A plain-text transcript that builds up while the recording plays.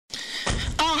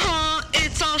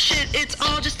shit, it's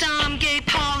all just dumb gay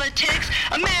politics.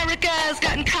 America's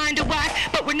gotten kinda whack,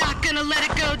 but we're not gonna let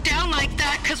it go down like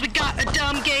that, cause we got a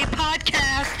dumb gay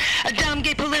podcast, a dumb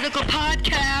gay political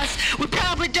podcast. We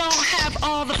probably don't have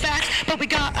all the facts, but we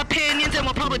got opinions and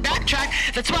we'll probably backtrack.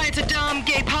 That's why it's a dumb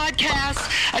gay podcast,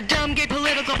 a dumb gay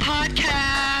political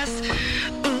podcast.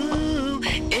 Ooh,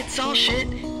 it's all shit,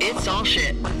 it's all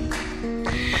shit.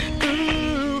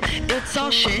 Ooh, it's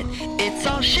all shit, it's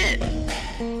all shit.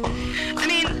 I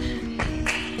mean,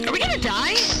 are we gonna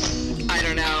die? I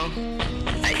don't know.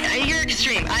 You're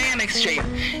extreme. I am extreme.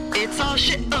 It's all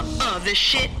shit. This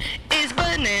shit is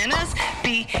bananas.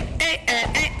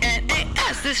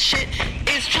 B-A-N-A-N-A-S. This shit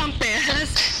is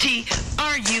Trumpanas.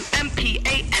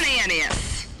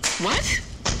 T-R-U-M-P-A-N-A-N-A-S. What?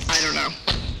 I don't know.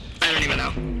 I don't even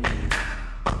know.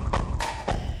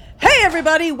 Hey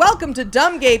everybody, welcome to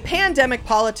Dumb Gay Pandemic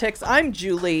Politics. I'm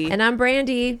Julie. And I'm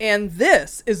Brandy. And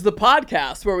this is the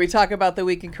podcast where we talk about the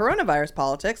week in coronavirus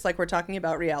politics like we're talking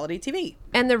about reality TV.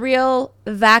 And the real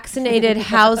vaccinated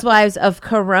housewives of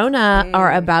Corona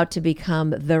are about to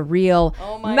become the real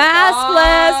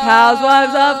maskless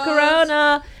housewives of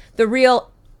Corona. The real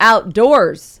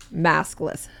outdoors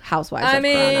maskless housewives of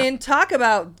Corona. I mean, talk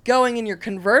about going in your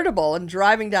convertible and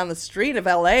driving down the street of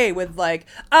LA with like,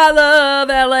 I love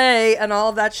LA and all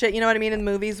of that shit. You know what I mean? In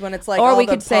movies when it's like, or all we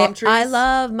the could say, palm trees. I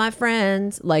love my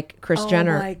friends, like Kris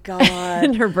Jenner. Oh my God.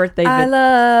 And her birthday.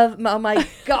 Oh my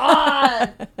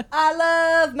God. I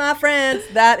love my friends.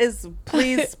 That is,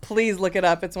 please look it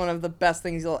up. It's one of the best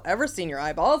things you'll ever see in your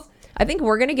eyeballs. I think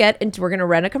we're going to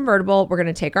rent a convertible. We're going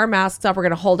to take our masks off. We're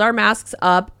going to hold our masks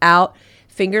up, out,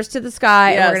 fingers to the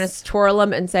sky, and we're going to twirl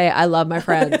them and say, I love my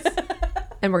friends.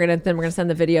 And we're going to send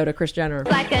the video to Kris Jenner.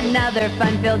 Like another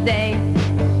fun-filled day.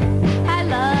 I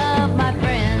love my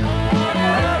friends.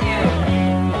 I love you.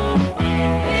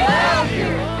 Love you.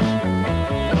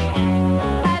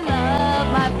 I love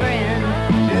my friends.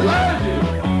 She loves you.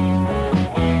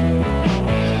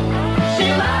 She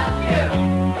loves you.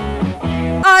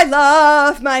 I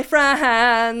love my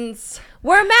friends.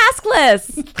 We're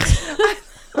maskless.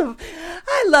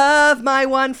 I love my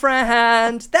one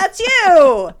friend. That's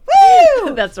you.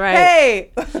 Woo! That's right.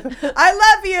 Hey, I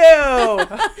love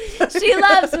you. She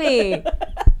loves me.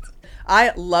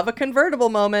 I love a convertible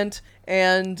moment,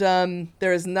 and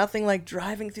there is nothing like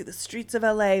driving through the streets of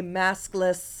LA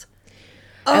maskless.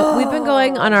 We've been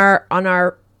going on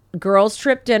our girls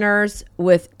trip dinners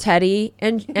with Teddy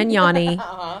and Yanni,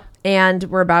 and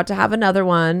we're about to have another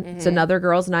one. It's another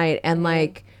girls' night, and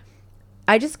like,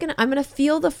 I'm gonna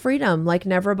feel the freedom like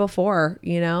never before,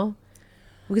 you know,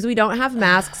 because we don't have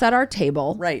masks at our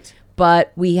table, Right.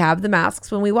 But we have the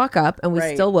masks when we walk up, and we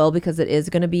Right. still will, because it is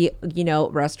going to be, you know,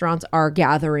 restaurants are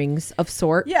gatherings of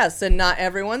sort. Yes, and not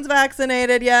everyone's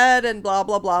vaccinated yet, and blah,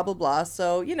 blah, blah, blah, blah.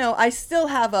 So, you know, I still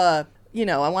have I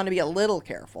want to be a little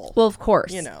careful. Well, of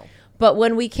course, You know. but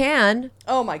when we can,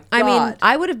 Oh my God. I mean,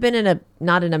 I would have been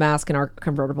not in a mask in our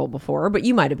convertible before, but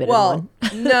you might have been in one.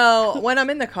 No, when I'm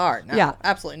in the car. No, Yeah.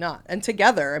 absolutely not. And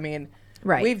together, I mean,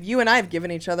 Right. you and I have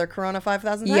given each other Corona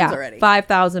 5,000 times already.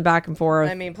 5,000 back and forth.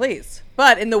 I mean, please.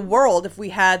 But in the world, if we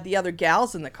had the other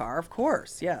gals in the car, of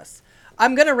course, yes.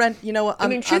 I'm going to rent, you know,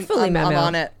 Truthfully, I'm Memo,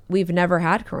 on it. we've never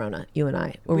had Corona, you and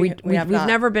I. We have We've not.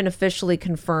 never been officially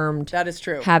confirmed. That is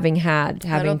true. Having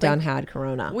don't think- had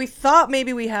Corona. We thought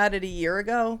maybe we had it a year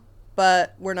ago,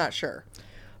 but we're not sure.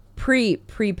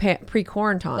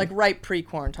 Pre-quarantine. Like right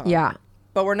pre-quarantine. Yeah.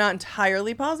 But we're not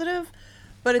entirely positive,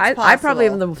 but it's possible. I probably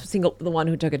am the one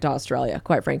who took it to Australia,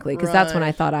 quite frankly, because that's when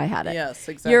I thought I had it. Yes,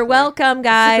 exactly. You're welcome,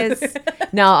 guys.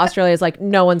 Now Australia's like,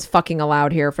 no one's fucking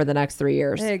allowed here for the next 3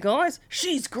 years. Hey guys,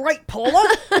 she's great,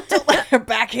 Paula. Don't let her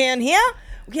backhand here.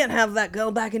 We can't have that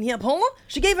girl back in here, Paula.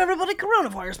 She gave everybody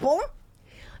coronavirus, Paula.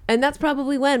 And that's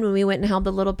probably when we went and held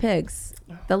the little pigs,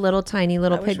 the little tiny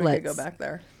little I wish piglets. we could go back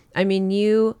there. I mean,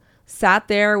 you sat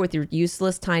there with your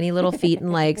useless tiny little feet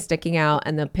and legs sticking out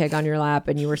and the pig on your lap,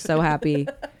 and you were so happy.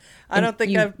 I don't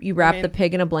think you wrap the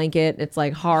pig in a blanket. It's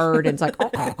like hard, and it's like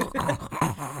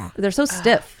they're so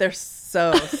stiff. They're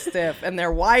so stiff, and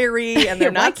they're wiry, and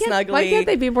they're not snuggly. Why can't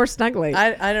they be more snuggly?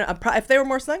 I don't know. If they were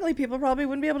more snuggly, people probably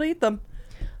wouldn't be able to eat them.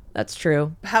 That's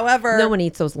true. However, No one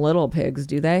eats those little pigs,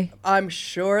 do they? I'm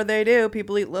sure they do.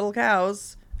 People eat little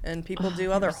cows, and people do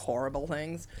other horrible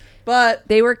things. But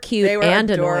They were cute they were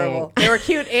and adorable. annoying. They were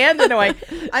cute and annoying.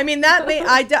 I mean, that made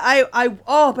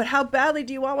but how badly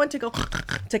do you want one to go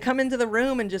to come into the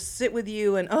room and just sit with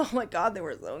you? And oh my God, they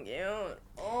were so cute.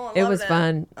 Oh, It was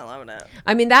fun. I loved it.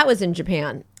 I mean, that was in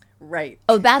Japan. Right.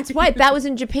 Oh, that's right. That was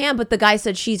in Japan, but the guy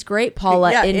said she's great,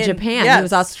 Paula, Yeah, in Japan. yes. He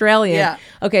was Australian. Yeah.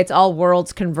 Okay, it's all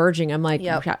worlds converging. I'm like,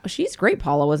 Yep. she's great,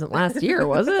 Paula wasn't last year,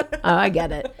 was it? Oh, I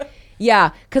get it.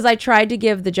 Yeah, because I tried to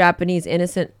give the Japanese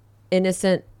innocent,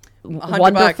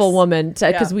 wonderful $100. woman,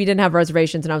 because Yeah. we didn't have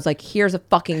reservations, and I was like, here's a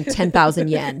fucking 10,000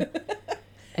 yen.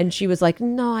 And she was like,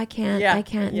 no, I can't. Yeah, I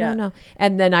can't. yeah. No.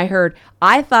 And then I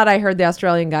thought I heard the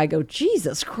Australian guy go,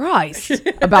 Jesus Christ,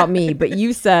 about me. But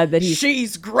you said that he's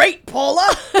She's great, Paula.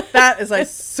 That is, I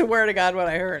swear to God, what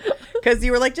I heard. Because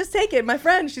you were like, just take it. My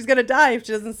friend, she's going to die if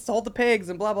she doesn't hold the pigs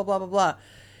and blah, blah, blah, blah, blah.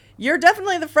 You're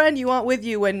definitely the friend you want with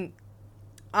you when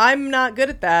I'm not good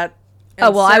at that. Oh,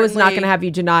 well, I was not certainly- going to have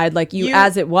you denied like you You-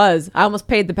 as it was. I almost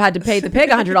had to pay the pig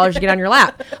 $100 to get on your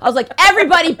lap. I was like,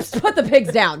 everybody put the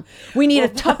pigs down. We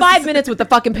need 5 minutes with the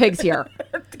fucking pigs here.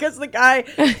 Because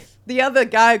the other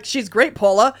guy, she's great,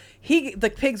 Paula.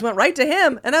 The pigs went right to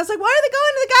him. And I was like, why are they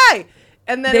going to the guy?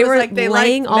 And then They it was were like they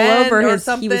laying like all men over or his- he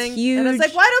something. was And I was like,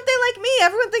 huge. why don't they like me?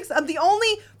 Everyone thinks I'm the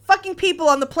only fucking people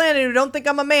on the planet who don't think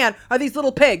I'm a man are these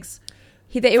little pigs.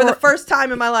 They For were the first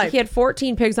time in my life. He had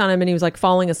 14 pigs on him and he was like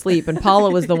falling asleep. And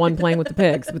Paula was the one playing with the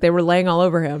pigs, but they were laying all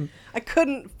over him. I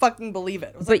couldn't fucking believe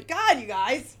it. I was like, God, you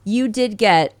guys. You did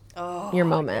get Oh, your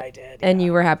moment. I did. And yeah.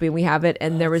 you were happy. We have it.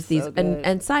 And there was these, so and, good.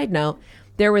 and side note,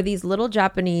 there were these little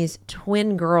Japanese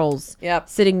twin girls Yep.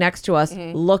 sitting next to us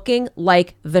looking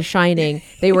like The Shining.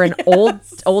 They were in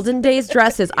olden days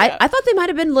dresses. I thought they might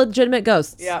have been legitimate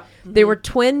ghosts. Yeah. They were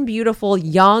twin, beautiful,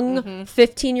 young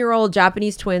 15-year-old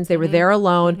Japanese twins. They were there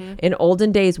alone in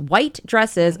olden days white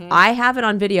dresses. I have it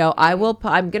on video. I'm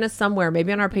going to somewhere,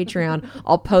 maybe on our Patreon,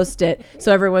 I'll post it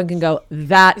so everyone can go,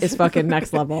 that is fucking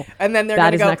next level. And then they're That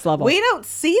going to is go, next level. we don't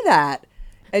see that.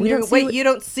 And We you're don't see wait, what- you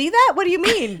don't see that? What do you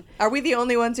mean? Are we the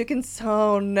only ones who can?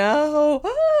 Oh no!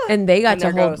 And they got to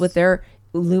they're hold ghosts. with their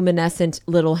luminescent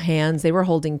little hands. They were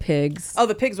holding pigs. Oh,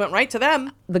 the pigs went right to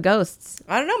them. The ghosts.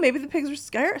 I don't know. Maybe the pigs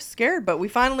were scared, but we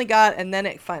finally got. And then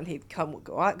he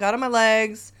got on my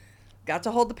legs, got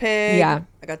to hold the pig. Yeah.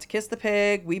 I got to kiss the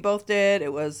pig. We both did.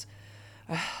 It was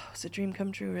a dream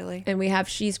come true, really. And we have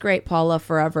She's Great, Paula,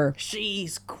 forever.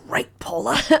 She's great,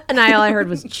 Paula. And all I heard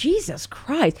was, Jesus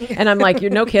Christ. And I'm like,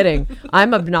 you're no kidding.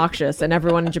 I'm obnoxious. And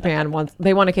everyone in Japan want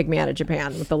to kick me out of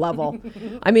Japan with the level.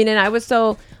 I mean, and I was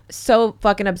so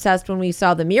fucking obsessed when we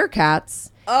saw the meerkats.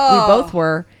 Oh. We both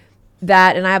were.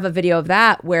 That, and I have a video of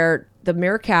that where the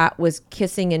meerkat was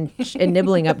kissing and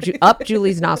nibbling up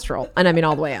Julie's nostril. And I mean,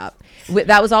 all the way up.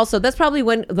 That's probably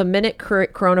when the minute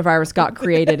coronavirus got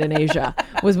created in Asia,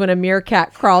 was when a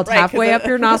meerkat crawled Right, 'cause halfway up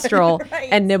your nostril Right.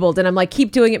 and nibbled. And I'm like,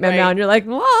 keep doing it, man. Right. And you're like,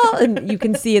 well, and you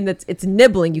can see, and it's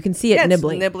nibbling. You can see it Yeah, it's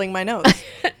nibbling nibbling my nose.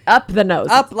 up the nose.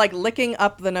 Up, like licking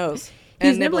up the nose.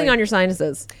 He's and nibbling on your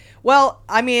sinuses. Well,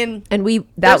 I mean, And that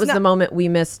There's was not- the moment we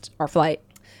missed our flight.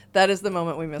 that is the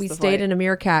moment we missed We the stayed flight. in a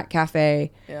meerkat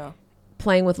cafe Yeah.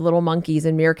 playing with little monkeys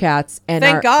and meerkats, and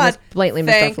Thank God. blatantly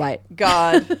missed our Thank flight.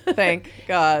 God. Thank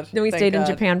God. Then we Thank stayed in God.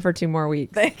 Japan for 2 more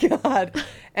weeks. Thank God.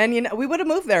 And we would have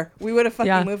moved there. We would have fucking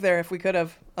Yeah. moved there if we could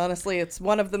have. Honestly, it's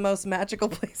one of the most magical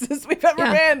places we've ever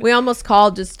Yeah. been. We almost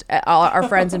called just all our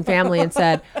friends and family and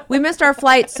said, we missed our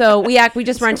flight, so we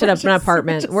just rented up an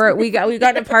apartment. We got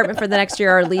an apartment for the next year.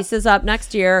 Our lease is up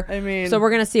next year. I mean- so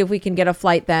we're gonna see if we can get a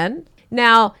flight then.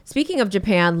 Now, speaking of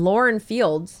Japan, Lauren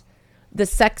Fields, the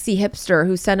sexy hipster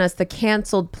who sent us the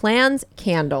canceled plans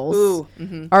candles, Ooh,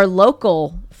 our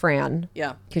local Fran,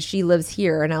 Yeah. because she lives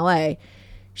here in LA.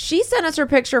 She sent us her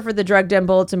picture for the Drug Den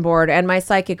bulletin board, and my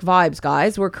psychic vibes,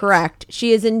 guys, were correct.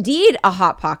 She is indeed a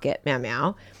hot pocket,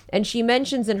 meow. And she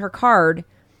mentions in her card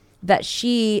that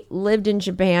she lived in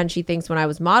Japan, she thinks, when I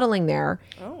was modeling there.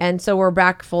 And so we're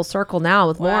back full circle now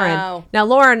with Lauren. Wow. Now,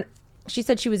 Lauren, she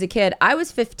said she was a kid. I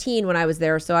was 15 when I was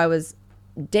there, so I was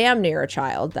damn near a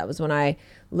child. That was when I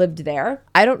lived there.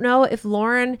 I don't know if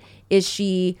Lauren,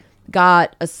 she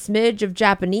got a smidge of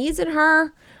Japanese in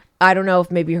her. I don't know if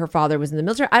maybe her father was in the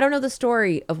military. I don't know the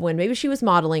story of when. Maybe she was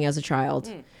modeling as a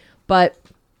child. But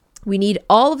we need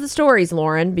all of the stories,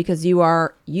 Lauren, because you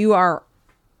are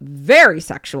very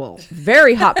sexual,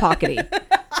 very hot pockety.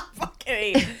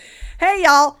 Okay. Hey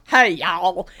y'all. Hey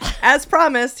y'all. As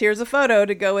promised, here's a photo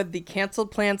to go with the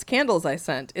canceled plans candles I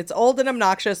sent. It's old and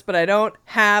obnoxious, but I don't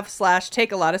have /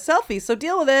 take a lot of selfies, so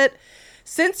deal with it.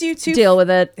 Since you two Deal with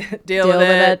it. Deal with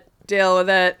it. Deal with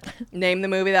it. Name the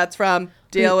movie that's from.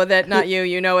 Deal with it. Not you.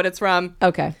 You know what it's from.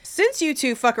 Okay. Since you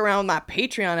two fuck around with my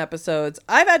Patreon episodes,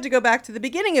 I've had to go back to the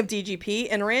beginning of DGP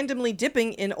and randomly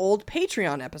dipping in old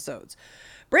Patreon episodes.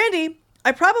 Brandy,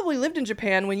 I probably lived in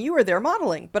Japan when you were there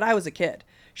modeling, but I was a kid.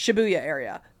 Shibuya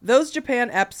area. Those Japan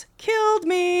eps killed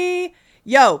me.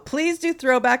 Yo, please do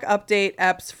throwback update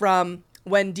eps from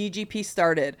when DGP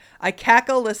started. I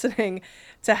cackle listening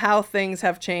to how things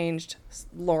have changed,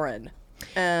 Lauren.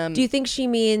 Do you think she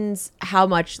means how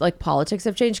much like politics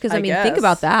have changed? Because I mean, think guess.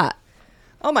 about that.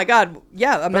 Oh my God.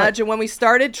 Yeah. Imagine when we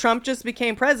started, Trump just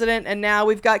became president, and now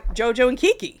we've got JoJo and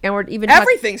Kiki. And we're even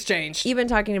everything's changed. Even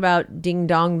talking about Ding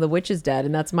Dong, the witch is dead,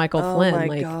 and that's Michael Flynn. My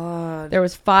like, God. There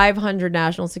was 500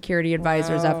 national security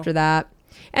advisors after that,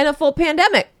 and a full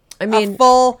pandemic. I mean, a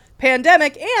full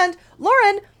pandemic. And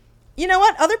Lauren, you know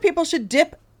what? Other people should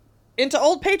dip into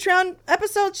old Patreon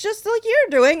episodes just like you're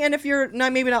doing. And if you're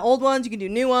not, maybe not old ones, you can do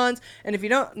new ones. And if you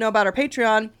don't know about our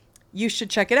Patreon, you should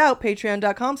check it out.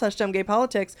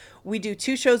 Patreon.com/dumbgaypolitics. We do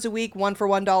 2 shows a week, 1 for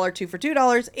 $1, 2 for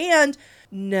 $2, and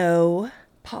no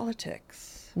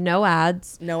politics. no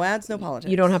ads. No ads, no politics.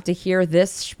 You don't have to hear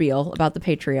this spiel about the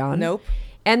Patreon. Nope.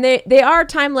 And they are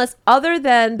timeless. Other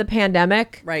than the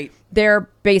pandemic, Right. they're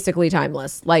basically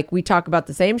timeless. Like, we talk about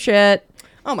the same shit.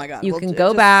 Oh my God. You Well, can go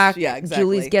just- back. Yeah, exactly.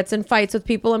 Julie's gets in fights with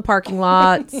people in parking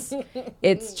lots.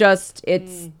 It's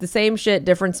the same shit,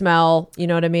 different smell. You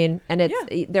know what I mean? And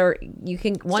it's there. You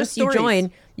can once you stories.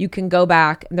 join, you can go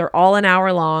back. And they're all an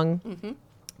hour long,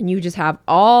 and you just have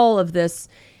all of this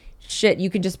shit. You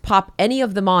can just pop any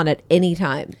of them on at any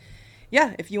time.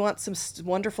 Yeah, if you want some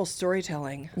wonderful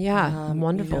storytelling. Yeah,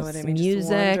 wonderful You know what I mean? Just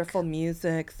music. wonderful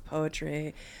music,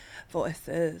 poetry,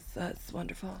 voices. That's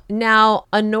wonderful. Now,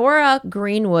 Honora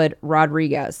Greenwood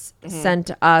Rodriguez sent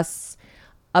us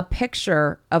a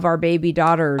picture of our baby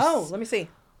daughters Oh, let me see.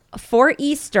 for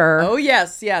Easter. Oh,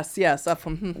 yes.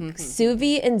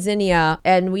 Suvi and Zinnia,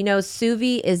 and we know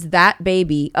Suvi is that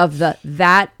baby of the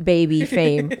That Baby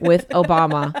fame with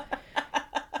Obama.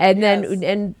 And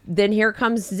then here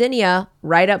comes Zinnia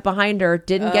right up behind her.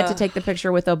 Didn't get to take the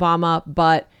picture with Obama,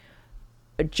 but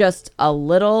just a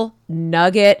little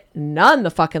nugget, none the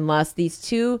fucking less. These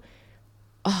two,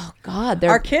 oh God,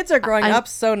 Our kids are growing up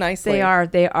so nicely. They are.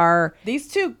 These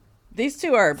two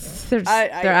are.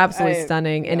 They're absolutely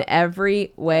stunning in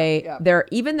every way. Yeah.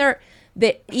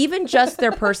 They even just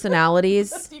their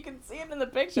personalities. You can see it in the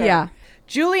picture. Yeah.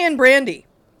 Julie and Brandy.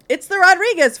 It's the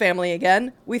Rodriguez family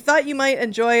again. We thought you might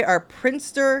enjoy our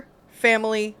Prinster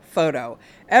family photo.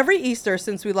 Every Easter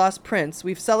since we lost Prince,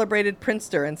 we've celebrated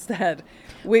Prinster instead.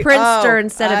 Prinster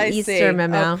instead of I Easter, see.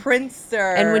 Memo.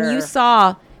 Prinster. And when you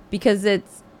saw, because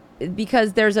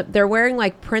they're wearing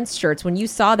like Prince shirts. When you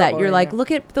saw that, you're like,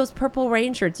 look at those Purple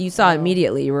Rain shirts. You saw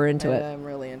immediately. You were into it. I'm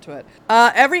really into it.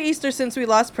 Every Easter since we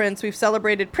lost Prince, we've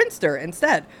celebrated Prinster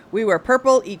instead. We wear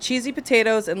purple, eat cheesy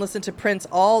potatoes, and listen to Prince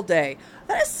all day.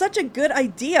 That is such a good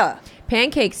idea.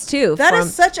 Pancakes too. That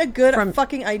is such a good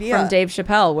fucking idea. From Dave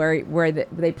Chappelle, where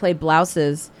they play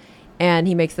blouses, and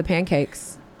he makes the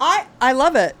pancakes. I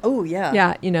love it. Oh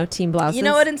yeah. Yeah, team blouses. You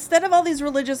know what? Instead of all these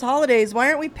religious holidays, why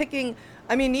aren't we picking?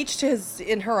 I mean, each to his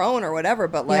in her own or whatever.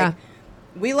 But like,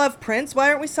 we love Prince. Why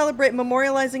aren't we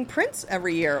memorializing Prince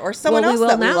every year or someone else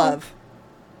that we love?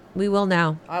 We will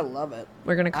now. I love it.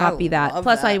 We're gonna copy that. love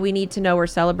Plus, that. we need to know we're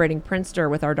celebrating Prinster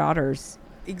with our daughters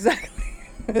Exactly.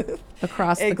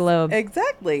 across the globe.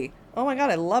 Exactly. Oh my God,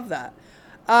 I love that.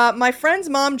 My friend's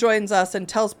mom joins us and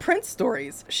tells Prince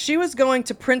stories. She was going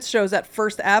to Prince shows at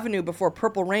First Avenue before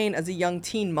Purple Rain as a young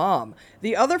teen mom.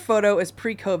 The other photo is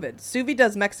pre-COVID. Suvi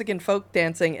does Mexican folk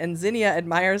dancing and Zinnia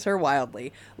admires her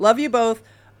wildly. Love you both.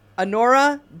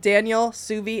 Honora, Daniel,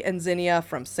 Suvi, and Zinnia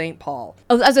from St. Paul.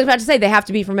 I was about to say they have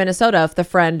to be from Minnesota if the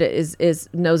friend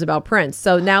knows about Prince.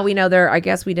 So now we know they're. I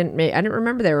guess I didn't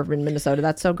remember they were in Minnesota.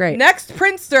 That's so great. Next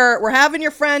Prinster, we're having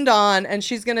your friend on, and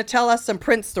she's going to tell us some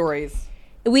Prince stories.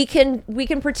 We can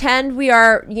pretend we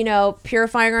are,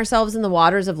 purifying ourselves in the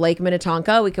waters of Lake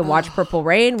Minnetonka. We can watch Purple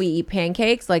Rain. We eat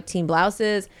pancakes like Team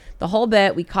Blouses. The whole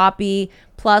bit. We copy.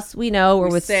 Plus, we know we're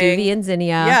with sing. Suvi and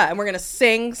Zinnia. Yeah, and we're gonna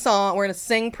sing We're gonna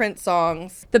sing Prince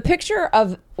songs. The picture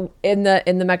of in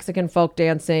the Mexican folk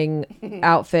dancing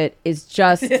outfit is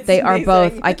just they are amazing.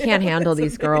 both. I can't handle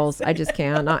these girls. I just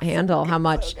cannot handle how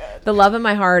much the love in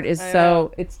my heart is.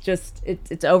 So it's just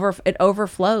it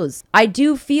overflows. I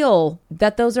do feel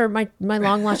that those are my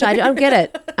long lost. I don't get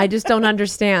it. I just don't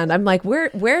understand. I'm like,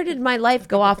 where did my life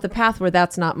go off the path where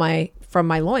that's not from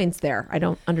my loins there? I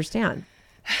don't understand.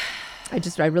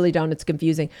 I really don't. It's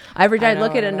confusing. Every day I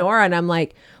look at Honora and I'm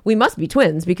like, we must be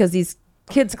twins because these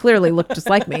kids clearly look just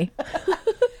like me.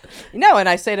 And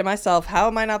I say to myself, how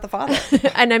am I not the father?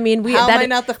 And I mean, am I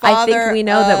not the I think father we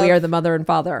know that we of- are the mother and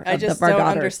father I of just our don't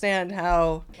daughters. understand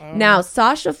how. Now,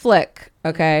 Sasha Flick,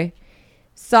 okay?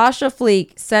 Sasha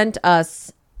Flick sent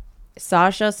us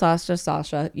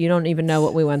Sasha. You don't even know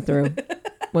what we went through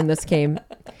when this came.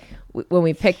 When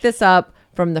we picked this up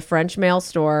from the French mail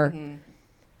store,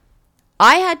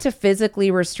 I had to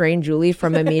physically restrain Julie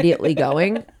from immediately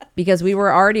going because we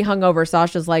were already hungover.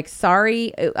 Sasha's like,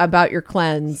 sorry about your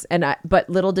cleanse. But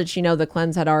little did she know the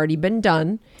cleanse had already been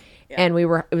done. Yeah. And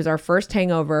it was our first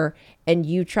hangover, and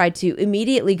you tried to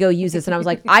immediately go use this. And I was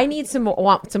like, I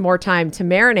want some more time to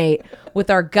marinate with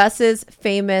our Gus's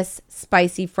famous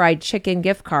spicy fried chicken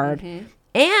gift card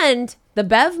and the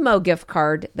Bevmo gift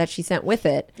card that she sent with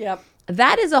it. Yep.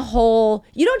 That is a whole,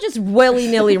 you don't just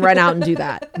willy-nilly run out and do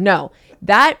that. No.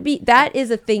 That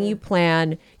is a thing you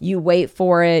plan. You wait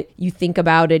for it. You think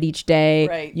about it each day.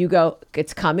 Right. You go,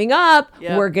 it's coming up.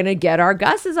 Yep. We're going to get our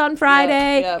Gus's on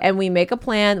Friday. Yep. And we make a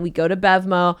plan. We go to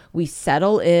Bevmo. We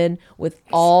settle in with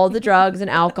all the drugs and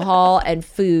alcohol and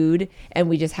food. And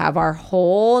we just have our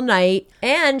whole night.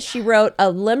 And she wrote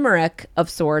a limerick of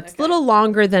sorts. A little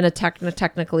longer than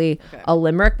technically a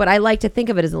limerick. But I like to think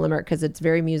of it as a limerick because it's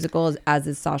very musical, as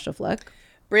is Sasha Flick.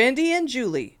 Brandy and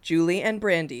Julie, Julie and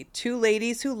Brandy, two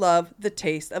ladies who love the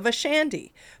taste of a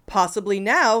shandy. Possibly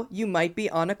now you might be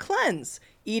on a cleanse,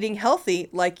 eating healthy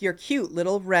like your cute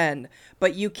little wren.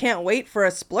 But you can't wait for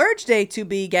a splurge day to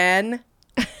begin.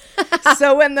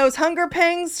 So when those hunger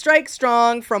pangs strike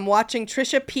strong from watching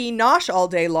Trisha P. nosh all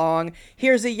day long,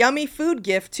 here's a yummy food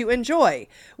gift to enjoy.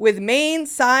 With main,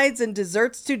 sides, and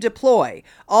desserts to deploy,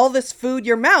 all this food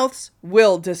your mouths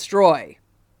will destroy.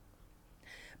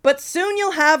 But soon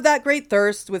you'll have that great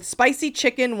thirst. With spicy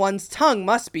chicken, one's tongue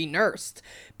must be nursed.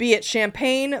 Be it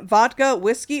champagne, vodka,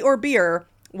 whiskey, or beer,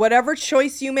 whatever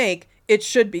choice you make, it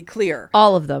should be clear.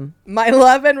 All of them. My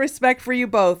love and respect for you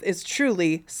both is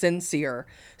truly sincere.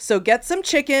 So get some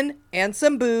chicken and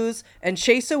some booze and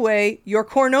chase away your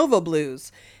Cornova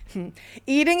blues.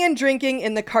 Eating and drinking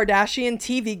in the Kardashian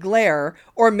TV glare,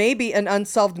 or maybe an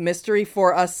unsolved mystery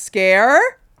for a scare?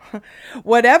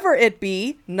 Whatever it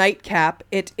be, nightcap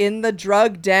it in the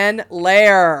drug den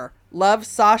lair. Love,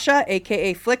 Sasha,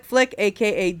 a.k.a. Flick Flick,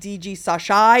 a.k.a. DG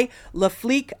Sashai, La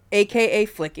Fleek, a.k.a.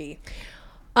 Flicky.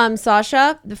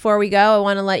 Sasha, before we go, I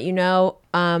want to let you know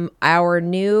our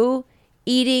new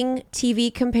eating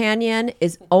TV companion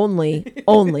is only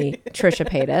Trisha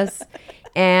Paytas.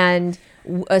 And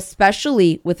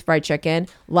especially with fried chicken.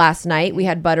 Last night we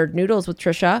had buttered noodles with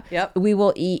Trisha. Yep. We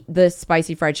will eat the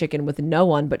spicy fried chicken with no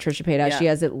one but Trisha Paytas. Yeah. She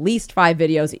has at least 5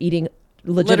 videos eating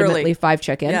legitimately Literally. 5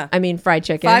 chicken. Yeah. I mean fried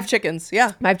chicken. 5 chickens,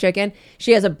 yeah. 5 chicken.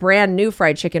 She has a brand new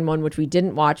fried chicken one, which we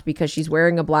didn't watch because she's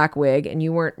wearing a black wig, and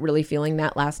you weren't really feeling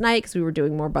that last night because we were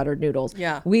doing more buttered noodles.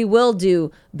 Yeah. We will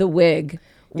do the wig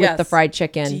with the fried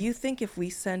chicken. Do you think if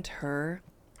we sent her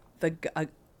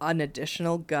an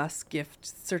additional Gus gift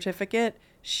certificate,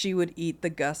 she would eat the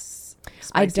Gus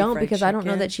spicy I don't, fried because I don't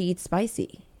know chicken? that she eats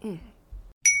spicy.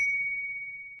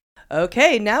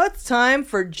 Okay, now it's time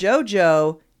for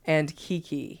JoJo and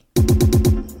Kiki. Lock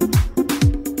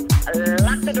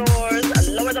the doors,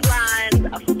 lower the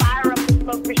blinds, fire up the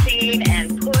smoke machine,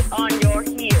 and put on your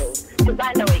heels. Because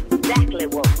I know exactly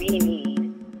what we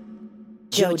need.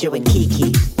 JoJo and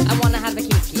Kiki. I want to have a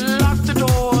Kiki. Lock the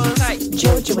doors. Right.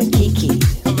 JoJo and Kiki.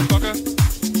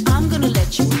 Motherfucker. I'm gonna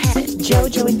let you have it.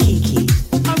 JoJo and Kiki.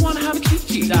 I want to have a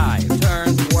Kiki. Dive,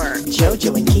 turn, work.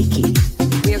 JoJo and Kiki.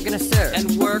 We are gonna serve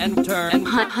and work and turn and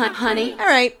honey. All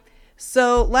right.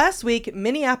 So last week,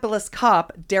 Minneapolis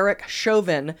cop Derek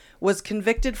Chauvin was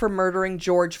convicted for murdering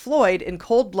George Floyd in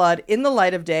cold blood in the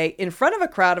light of day in front of a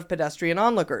crowd of pedestrian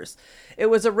onlookers. It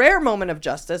was a rare moment of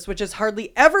justice, which is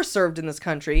hardly ever served in this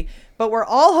country, but we're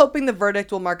all hoping the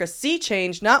verdict will mark a sea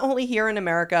change not only here in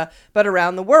America, but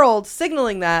around the world,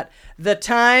 signaling that the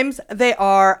times they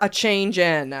are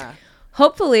a-changin'.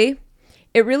 Hopefully.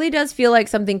 It really does feel like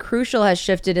something crucial has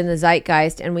shifted in the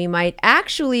zeitgeist, and we might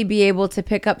actually be able to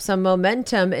pick up some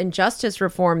momentum in justice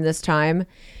reform this time.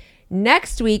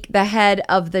 Next week, the head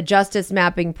of the Justice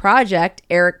Mapping Project,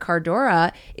 Eric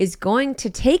Cardora, is going to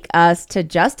take us to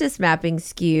Justice Mapping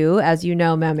Skew, as you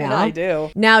know, Mel. I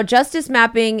do. Now, Justice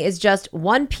Mapping is just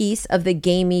one piece of the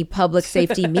gamey public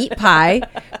safety meat pie,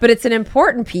 but it's an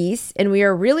important piece, and we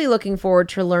are really looking forward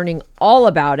to learning all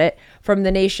about it from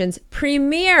the nation's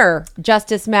premier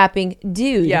justice mapping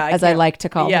dude, I like to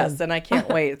call him. Yes, and I can't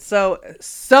wait. So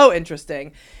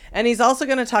interesting. And he's also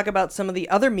going to talk about some of the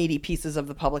other meaty pieces of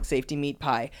the public safety meat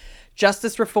pie.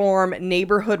 Justice reform,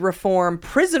 neighborhood reform,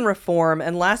 prison reform,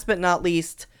 and last but not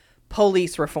least,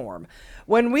 police reform.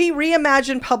 When we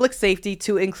reimagine public safety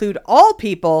to include all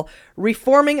people,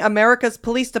 reforming America's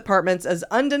police departments is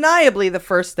undeniably the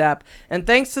first step. And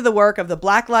thanks to the work of the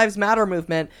Black Lives Matter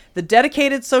movement, the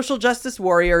dedicated social justice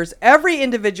warriors, every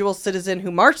individual citizen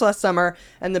who marched last summer,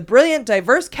 and the brilliant,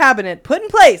 diverse cabinet put in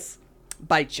place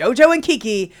by JoJo and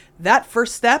Kiki, that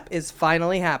first step is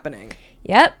finally happening.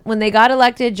 Yep. When they got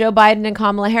elected, Joe Biden and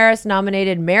Kamala Harris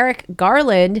nominated Merrick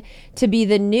Garland to be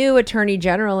the new Attorney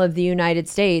General of the United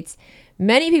States.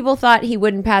 Many people thought he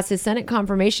wouldn't pass his Senate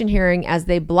confirmation hearing as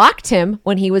they blocked him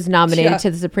when he was nominated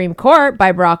to the Supreme Court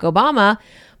by Barack Obama.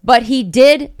 But he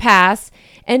did pass.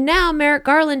 And now Merrick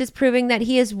Garland is proving that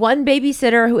he is one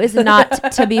babysitter who is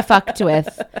not to be fucked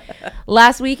with.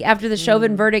 Last week, after the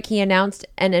Chauvin verdict, he announced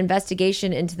an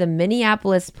investigation into the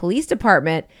Minneapolis Police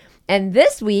Department. And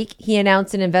this week, he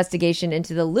announced an investigation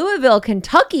into the Louisville,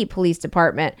 Kentucky Police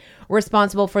Department,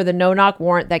 responsible for the no-knock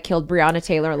warrant that killed Breonna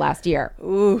Taylor last year.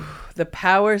 Ooh, the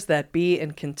powers that be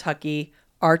in Kentucky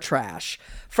are trash.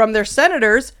 From their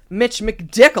senators, Mitch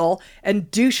McDickle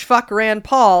and douchefuck Rand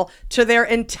Paul, to their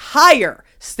entire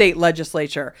state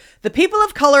legislature. The people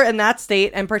of color in that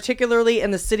state, and particularly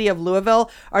in the city of Louisville,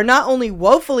 are not only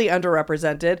woefully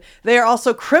underrepresented, they are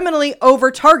also criminally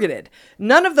over-targeted.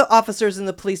 None of the officers in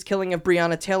the police killing of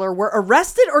Breonna Taylor were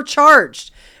arrested or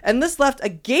charged. And this left a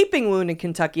gaping wound in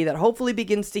Kentucky that hopefully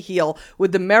begins to heal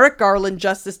with the Merrick Garland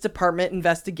Justice Department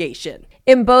investigation.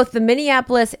 In both the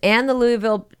Minneapolis and the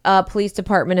Louisville Police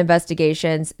Department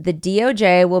investigations, the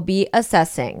DOJ will be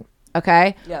assessing,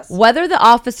 whether the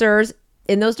officers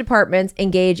in those departments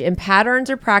engage in patterns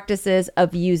or practices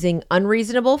of using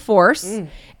unreasonable force,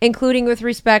 including with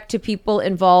respect to people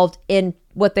involved in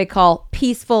what they call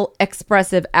peaceful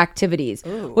expressive activities,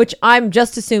 which I'm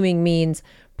just assuming means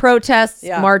protests,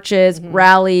 marches,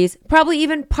 rallies, probably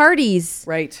even parties.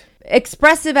 Right.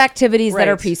 Expressive activities that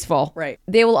are peaceful. Right.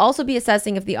 They will also be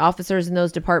assessing if the officers in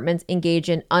those departments engage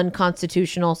in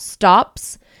unconstitutional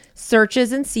stops,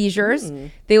 searches, and seizures.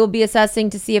 They will be assessing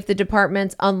to see if the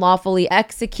departments unlawfully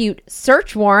execute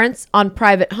search warrants on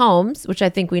private homes, which I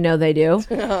think we know they do.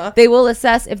 They will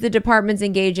assess if the departments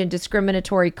engage in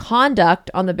discriminatory conduct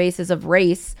on the basis of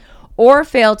race or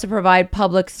fail to provide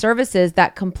public services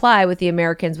that comply with the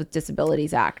Americans with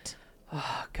Disabilities Act.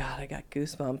 Oh, God, I got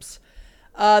goosebumps.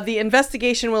 The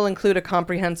investigation will include a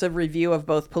comprehensive review of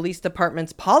both police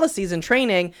departments' policies and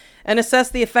training and assess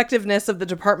the effectiveness of the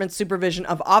department's supervision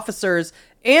of officers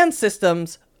and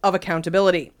systems of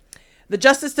accountability. The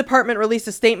Justice Department released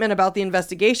a statement about the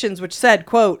investigations which said,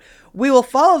 quote, "We will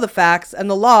follow the facts and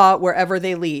the law wherever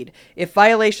they lead. If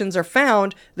violations are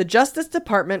found, the Justice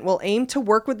Department will aim to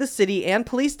work with the city and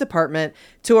police department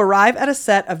to arrive at a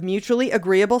set of mutually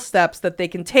agreeable steps that they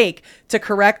can take to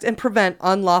correct and prevent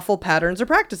unlawful patterns or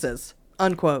practices,"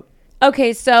 unquote.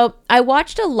 Okay, so I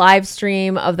watched a live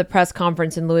stream of the press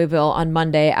conference in Louisville on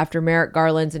Monday after Merrick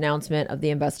Garland's announcement of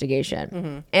the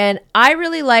investigation. And I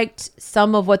really liked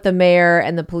some of what the mayor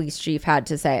and the police chief had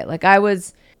to say.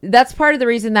 That's part of the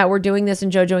reason that we're doing this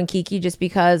in JoJo and Kiki, just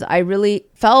because I really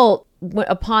felt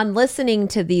upon listening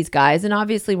to these guys, and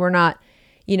obviously we're not,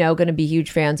 going to be huge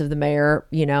fans of the mayor,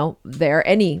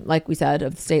 like we said,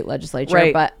 of the state legislature.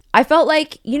 Right. But I felt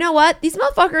like, you know what? These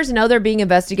motherfuckers know they're being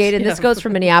investigated. This goes for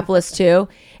Minneapolis too.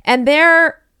 And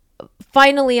they're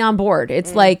finally on board.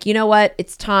 It's like, you know what?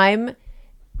 It's time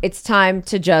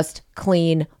to just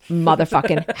clean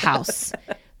motherfucking house.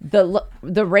 The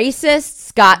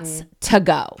racists gots to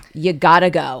go. You gotta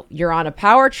go. You're on a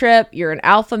power trip. You're an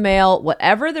alpha male.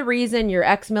 Whatever the reason, you're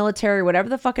ex-military. Whatever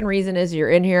the fucking reason is, you're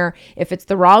in here. If it's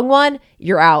the wrong one,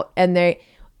 you're out.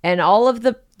 And all of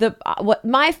the what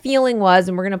my feeling was,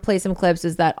 and we're gonna play some clips,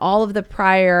 is that all of the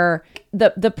prior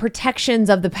the protections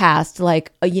of the past,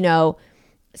 like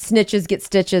snitches get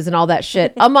stitches and all that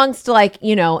shit amongst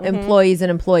employees and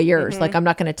employers. Like, I'm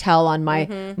not going to tell on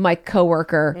my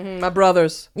coworker, My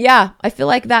brothers. Yeah. I feel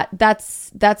like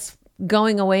that's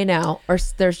going away now, or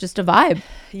there's just a vibe.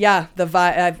 Yeah. The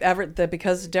vibe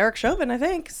because Derek Chauvin, I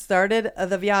think, started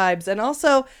the vibes. And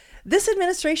also this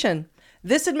administration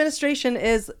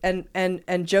is, and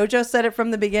JoJo said it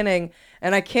from the beginning,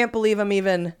 and I can't even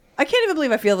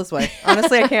believe I feel this way.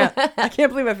 Honestly, I can't. I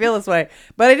can't believe I feel this way.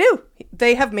 But I do.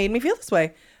 They have made me feel this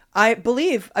way. I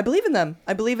believe in them.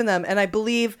 And I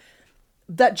believe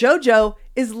that JoJo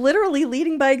is literally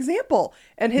leading by example.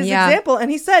 And his example,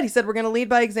 and he said, we're going to lead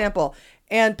by example.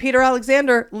 And Peter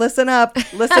Alexander, listen up,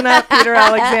 Peter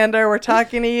Alexander, we're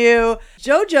talking to you.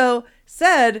 JoJo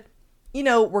said, I'm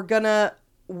going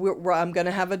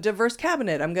to have a diverse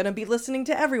cabinet. I'm going to be listening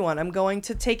to everyone. I'm going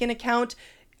to take into account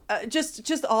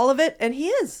just all of it, and he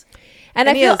is. And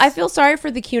I feel sorry for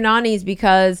the QAnonies,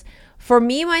 because for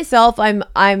me myself, we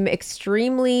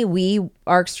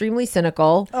are extremely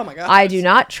cynical. Oh my God. I do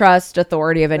not trust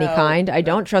authority of any kind. I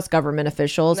don't trust government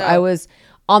officials. No.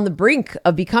 on the brink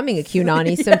of becoming a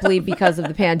QAnoni simply because of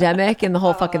the pandemic and the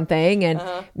whole fucking thing, and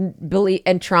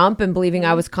and Trump, and believing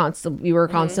we were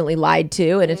constantly lied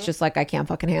to, and it's just like, I can't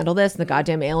fucking handle this, and the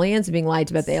goddamn aliens, and being lied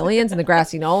to about the aliens and the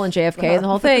grassy knoll and JFK and the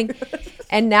whole thing.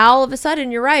 And now all of a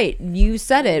sudden, you're right. You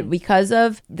said it, because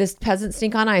of this peasant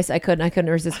stink on ice. I couldn't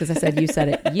resist because I said you said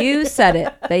it. You said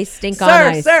it. They stink on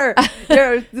ice. Sir,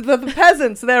 the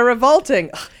peasants, they're revolting.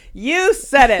 You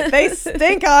said it. They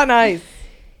stink on ice.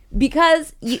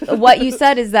 Because what you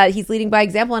said is that he's leading by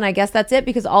example, and I guess that's it,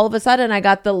 because all of a sudden I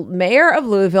got the mayor of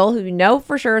Louisville, who we know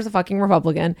for sure is a fucking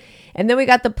Republican, and then we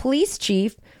got the police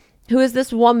chief, who is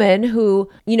this woman who,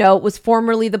 was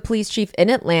formerly the police chief in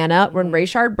Atlanta when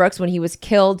Rayshard Brooks, when he was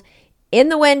killed in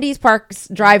the Wendy's Parks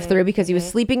drive-thru because he was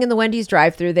sleeping in the Wendy's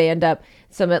drive-thru.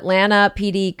 Some Atlanta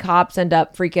PD cops end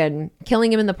up freaking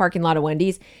killing him in the parking lot of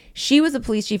Wendy's. She was a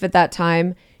police chief at that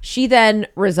time. She then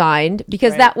resigned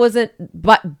because that wasn't,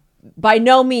 but by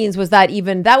no means was that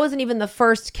wasn't even the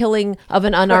first killing of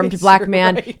an unarmed black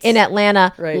man in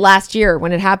Atlanta last year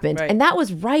when it happened. Right. And that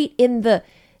was right in the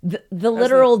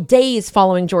literal days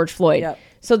following George Floyd. Yep.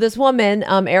 So this woman,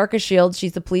 Erica Shields,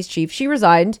 she's the police chief. She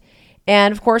resigned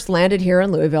and, of course, landed here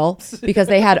in Louisville because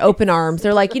they had open arms.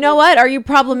 They're like, you know what? Are you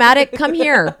problematic? Come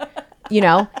here,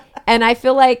 And I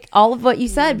feel like all of what you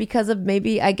said, because of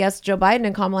maybe, I guess, Joe Biden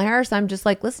and Kamala Harris, I'm just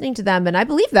like listening to them, and I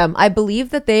believe them. I believe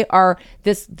that they are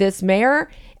this mayor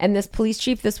and this police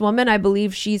chief, this woman. I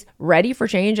believe she's ready for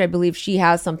change. I believe she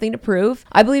has something to prove.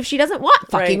 I believe she doesn't want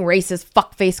fucking racist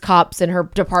fuckface cops in her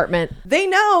department. They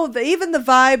know that even the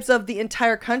vibes of the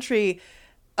entire country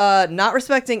not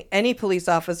respecting any police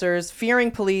officers,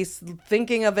 fearing police,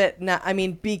 thinking of it,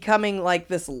 becoming like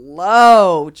this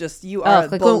low, just you are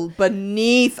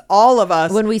beneath all of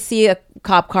us. When we see a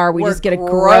cop car, we just get a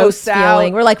gross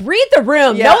feeling. We're like, read the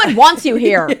room. Yeah. No one wants you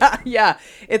here. Yeah.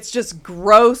 It's just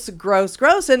gross.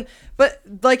 But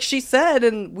like she said,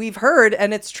 and we've heard,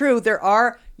 and it's true, there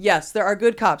are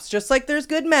good cops. Just like there's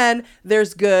good men,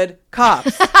 there's good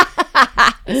cops.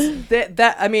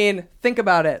 Think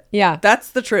about it. Yeah. That's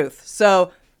the truth.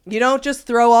 So you don't just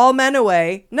throw all men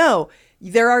away. No,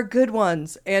 there are good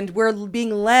ones, and we're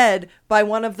being led by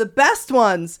one of the best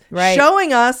ones,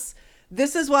 showing us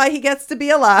this is why he gets to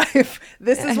be alive.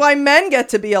 This is why men get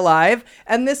to be alive.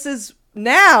 And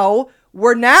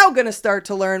we're now going to start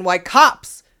to learn why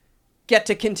cops get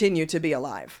to continue to be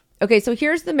alive. Okay, so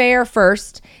here's the mayor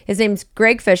first. His name's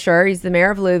Greg Fisher. He's the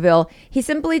mayor of Louisville. He's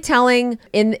simply telling,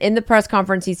 in the press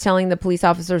conference, he's telling the police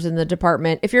officers in the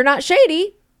department, if you're not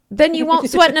shady, then you won't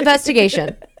sweat an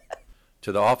investigation.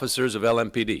 To the officers of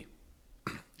LMPD,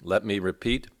 let me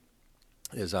repeat,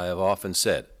 as I have often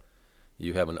said,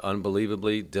 you have an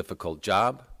unbelievably difficult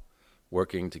job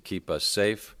working to keep us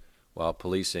safe while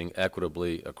policing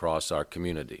equitably across our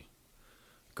community.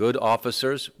 Good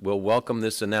officers will welcome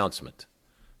this announcement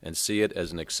and see it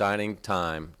as an exciting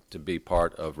time to be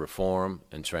part of reform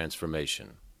and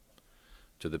transformation.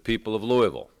 To the people of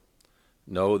Louisville,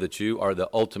 know that you are the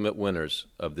ultimate winners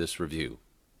of this review,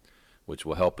 which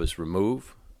will help us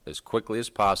remove, as quickly as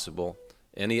possible,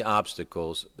 any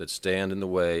obstacles that stand in the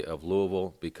way of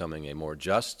Louisville becoming a more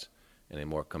just and a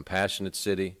more compassionate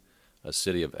city, a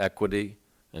city of equity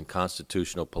and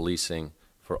constitutional policing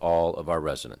for all of our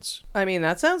residents.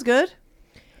 That sounds good.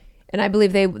 And I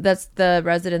believe that's the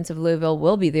residents of Louisville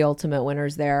will be the ultimate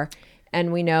winners there.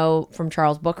 And we know from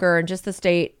Charles Booker and just the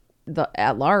state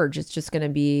at large, it's just going to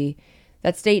be,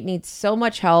 that state needs so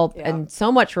much help and so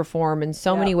much reform in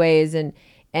so many ways.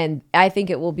 And I think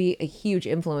it will be a huge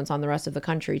influence on the rest of the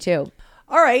country too.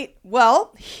 All right.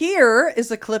 Well, here is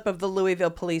a clip of the Louisville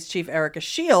Police Chief, Erica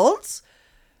Shields.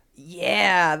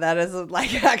 Yeah, that is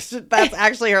that's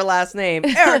actually her last name.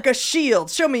 Erica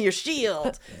Shields. Show me your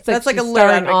shield. That's like a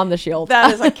lyric on the shield.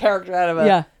 That is a character out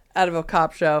of a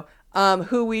cop show.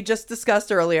 Who we just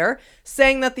discussed earlier,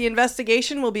 saying that the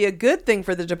investigation will be a good thing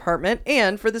for the department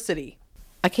and for the city.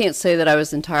 I can't say that I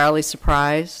was entirely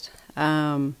surprised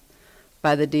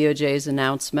by the DOJ's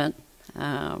announcement.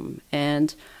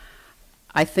 And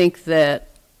I think that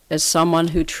as someone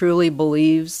who truly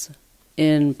believes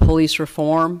in police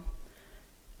reform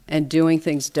and doing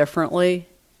things differently,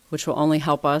 which will only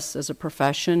help us as a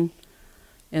profession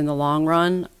in the long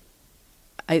run,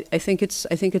 I think it's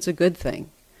a good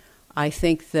thing. I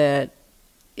think that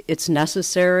it's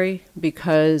necessary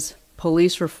because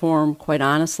police reform, quite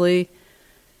honestly,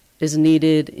 is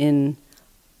needed in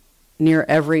near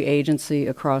every agency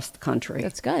across the country.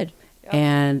 That's good. Yep.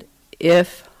 And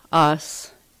if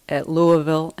us at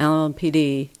Louisville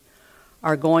LMPD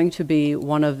are going to be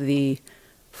one of the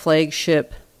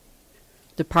flagship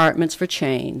departments for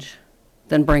change,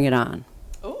 then bring it on.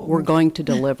 Ooh. We're going to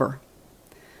deliver.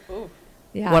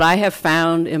 Yeah. What I have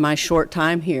found in my short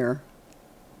time here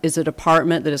is a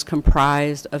department that is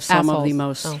comprised of some of the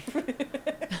most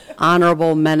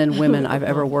honorable men and women I've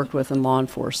ever worked with in law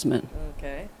enforcement.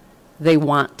 Okay. They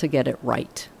want to get it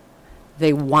right.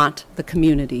 They want the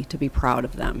community to be proud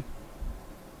of them.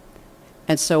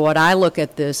 And so what I look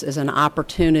at this as an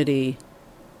opportunity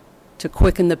to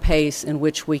quicken the pace in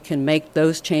which we can make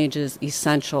those changes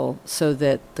essential so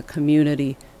that the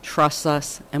community trusts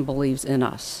us and believes in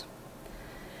us.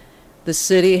 The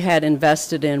city had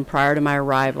invested in, prior to my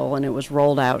arrival, and it was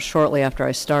rolled out shortly after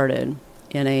I started,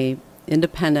 in a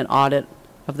independent audit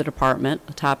of the department,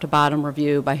 a top-to-bottom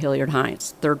review by Hilliard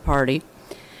Hines, third party,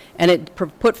 and it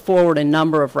put forward a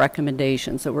number of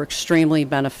recommendations that were extremely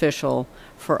beneficial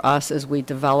for us as we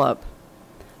develop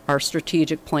our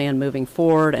strategic plan moving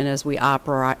forward and as we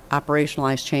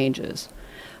operationalize changes.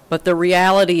 But the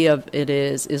reality of it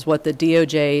is what the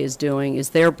DOJ is doing is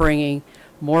they're bringing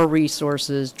more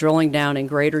resources, drilling down in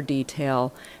greater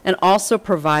detail, and also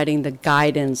providing the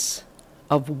guidance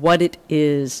of what it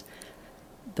is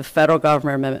the federal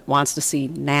government wants to see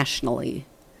nationally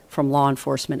from law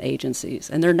enforcement agencies.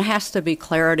 And there has to be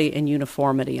clarity and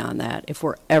uniformity on that if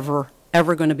we're ever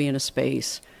going to be in a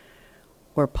space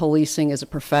where policing is a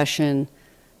profession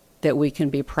that we can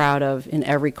be proud of in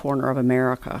every corner of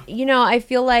America. You know, I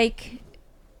feel like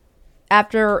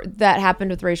after that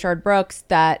happened with Rayshard Brooks,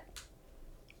 that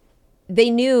they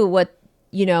knew what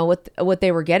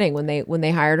they were getting when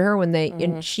they hired her,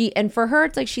 and for her,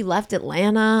 it's like she left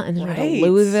Atlanta and then went to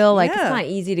Louisville. Like, it's not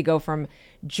easy to go from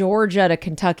Georgia to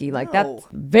Kentucky. Like, that's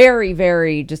very,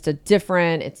 very just a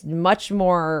different, it's much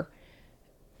more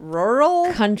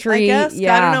rural country. I guess.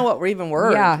 Yeah. I don't know what even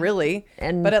word, really.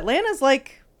 And but Atlanta's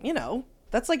like,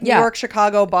 that's like New York,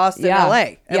 Chicago, Boston,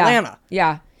 LA. Atlanta.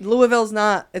 Yeah. Louisville's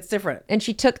not. It's different. And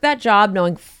she took that job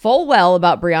knowing full well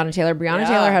about Breonna Taylor. Breonna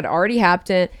Taylor had already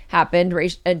happened.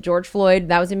 George Floyd,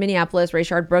 that was in Minneapolis.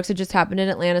 Rayshard Brooks had just happened in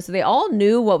Atlanta. So they all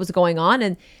knew what was going on.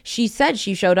 And she said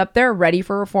she showed up there ready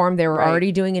for reform. They were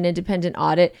already doing an independent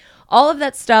audit. All of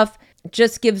that stuff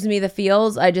just gives me the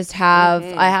feels. I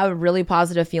have a really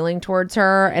positive feeling towards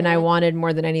her. And I wanted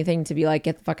more than anything to be like,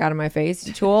 get the fuck out of my face,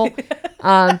 tool.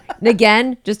 And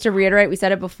again, just to reiterate, we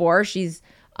said it before, she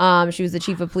was the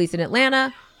chief of police in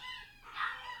Atlanta.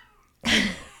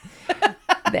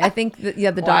 I think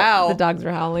the dogs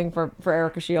are howling for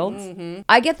Erica Shields.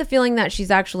 I get the feeling that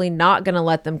she's actually not going to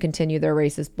let them continue their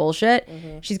racist bullshit.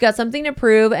 She's got something to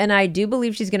prove, and I do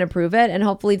believe she's going to prove it. And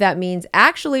hopefully that means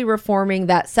actually reforming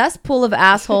that cesspool of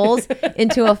assholes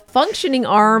into a functioning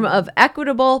arm of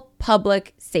equitable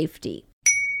public safety.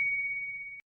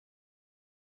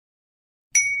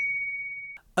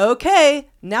 Okay,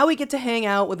 now we get to hang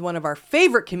out with one of our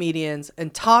favorite comedians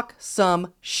and talk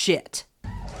some shit.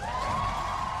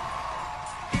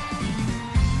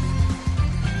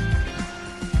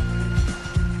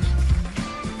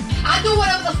 I do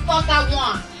whatever the fuck I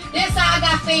want. That's how I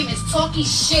got famous, talking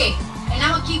shit. And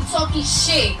I'ma keep talking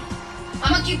shit.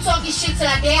 I'ma keep talking shit till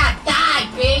the day I die,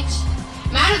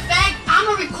 bitch. Matter of fact,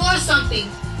 I'ma record something.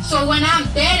 So when I'm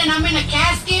dead and I'm in a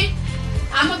casket,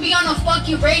 I'ma be on the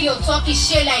fucking radio talking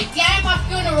shit like, yeah, at my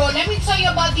funeral, let me tell you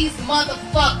about these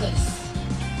motherfuckers.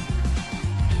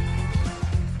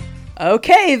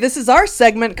 Okay, this is our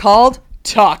segment called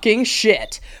Talking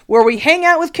Shit, where we hang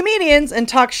out with comedians and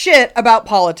talk shit about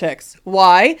politics.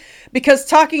 Why? Because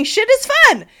talking shit is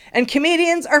fun, and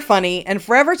comedians are funny, and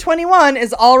Forever 21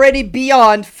 is already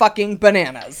beyond fucking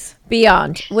bananas.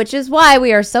 Beyond, which is why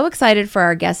we are so excited for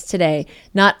our guest today.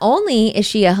 Not only is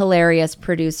she a hilarious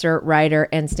producer, writer,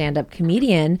 and stand-up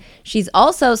comedian, she's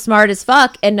also smart as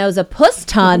fuck and knows a puss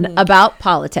ton about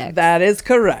politics. That is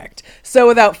correct. So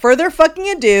without further fucking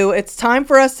ado, it's time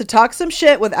for us to talk some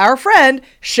shit with our friend,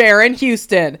 Sharon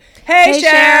Houston. Hey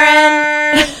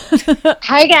Sharon!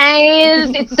 Hi,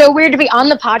 guys. It's so weird to be on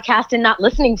the podcast and not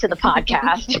listening to the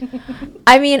podcast.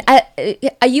 I mean,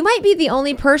 you might be the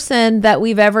only person that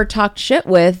we've ever talked shit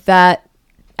with that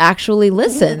actually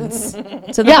listens to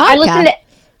the podcast.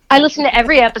 I listen to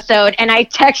every episode, and I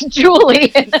text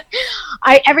Julie.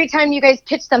 Every time you guys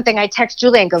pitch something, I text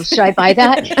Julie and go, should I buy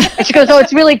that? And she goes, oh,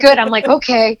 it's really good. I'm like,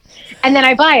 okay. And then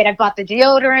I buy it. I bought the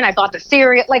deodorant. I bought the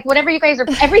cereal. Like, whatever you guys are,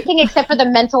 everything except for the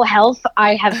mental health,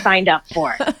 I have signed up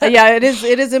for. Yeah, it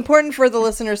is important for the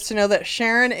listeners to know that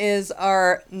Sharon is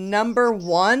our number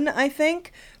one, I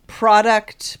think,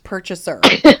 product purchaser.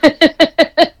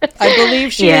 I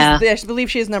believe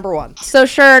she is number one. So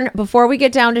Sharon, before we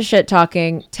get down to shit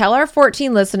talking, tell our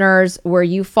 14 listeners where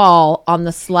you fall on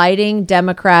the sliding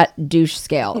Democrat douche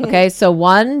scale. Okay, so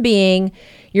 1 being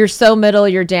you're so middle,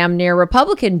 you're damn near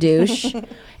Republican douche.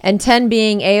 And 10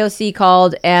 being AOC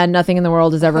called and nothing in the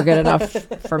world is ever good enough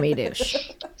for me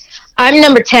douche. I'm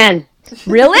number 10.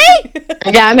 Really?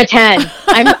 Yeah, I'm a 10.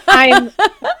 I'm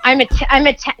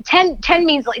a 10. 10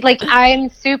 means like I'm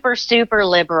super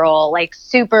liberal, like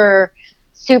super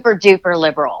duper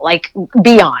liberal, like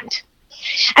beyond.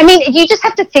 I mean, you just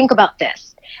have to think about this.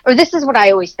 Or this is what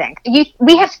I always think.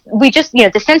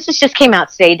 The census just came out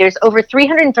today. There's over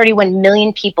 331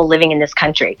 million people living in this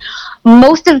country.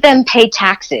 Most of them pay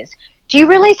taxes. Do you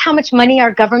realize how much money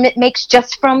our government makes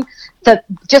just from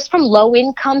low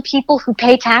income people who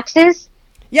pay taxes?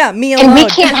 Yeah, me alone. And we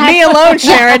can't have me alone,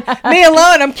 Sharon. Me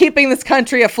alone. I'm keeping this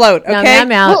country afloat. Okay. No,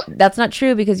 ma'am, out. That's not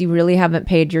true because you really haven't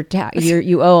paid your tax.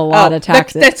 You owe a lot of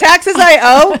taxes. The taxes I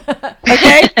owe,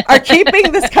 okay, are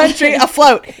keeping this country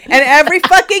afloat. And every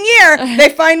fucking year, they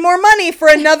find more money for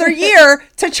another year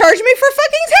to charge me for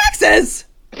fucking taxes.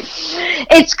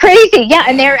 It's crazy. Yeah,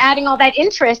 and they're adding all that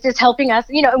interest is helping us,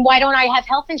 and why don't I have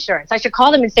health insurance? I should call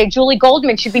them and say Julie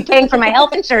Goldman should be paying for my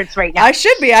health insurance right now. I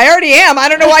should be. I already am. I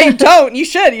don't know why you don't. You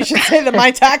should. You should say that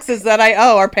my taxes that I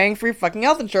owe are paying for your fucking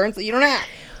health insurance that you don't have.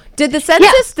 Did the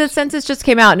census just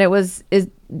came out and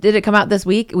did it come out this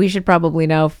week? We should probably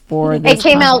know for this. It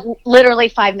came out literally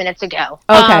 5 minutes ago.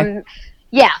 Okay.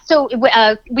 Yeah, so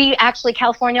we actually,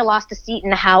 California lost a seat in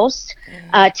the House.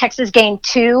 Texas gained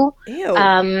 2.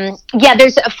 Ew.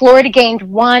 Florida gained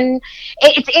 1.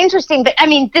 It's interesting, but I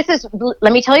mean,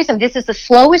 let me tell you something, this is the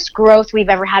slowest growth we've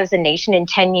ever had as a nation in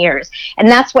 10 years. And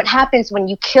that's what happens when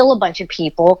you kill a bunch of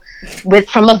people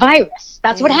from a virus.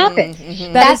 That's what happens.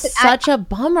 Mm-hmm. That's such a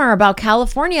bummer about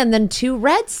California. And then 2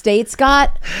 red states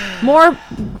got more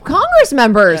Congress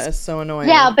members. That is so annoying.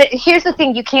 Yeah, but here's the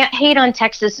thing. You can't hate on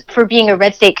Texas for being a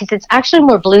red state because it's actually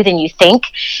more blue than you think.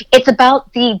 It's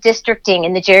about the districting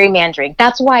and the gerrymandering.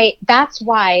 That's why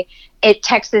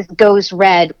Texas goes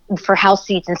red for House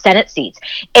seats and Senate seats.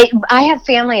 I have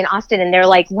family in Austin, and they're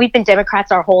like, we've been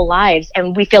Democrats our whole lives,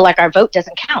 and we feel like our vote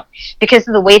doesn't count because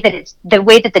of the way that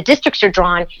the districts are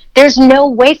drawn. There's no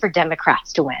way for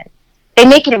Democrats to win. They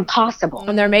make it impossible.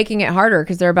 And they're making it harder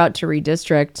because they're about to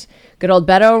redistrict. Good old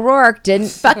Beto O'Rourke didn't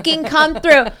fucking come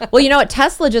through. Well, you know what?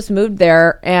 Tesla just moved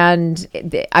there, and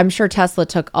I'm sure Tesla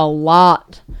took a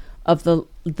lot of the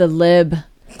libs,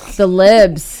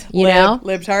 you know?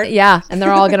 Libtard? Yeah, and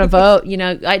they're all going to vote.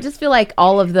 I just feel like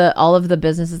all of the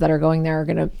businesses that are going there are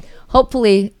going to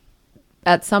hopefully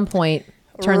at some point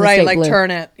turn the state blue. Turn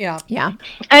it. Yeah. Yeah.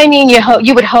 I mean,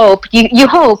 you would hope. You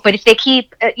hope, but if they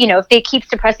keep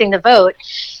suppressing the vote,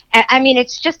 I mean,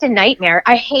 it's just a nightmare.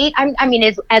 As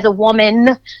a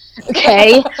woman,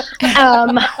 okay,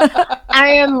 I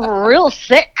am real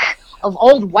sick of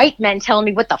old white men telling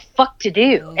me what the fuck to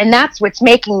do. And that's what's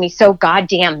making me so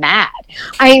goddamn mad.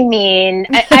 I mean,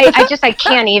 I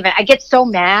can't even. I get so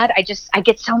mad. I get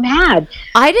so mad.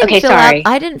 I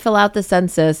didn't fill out the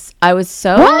census. I was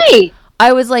so... Why?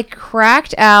 I was like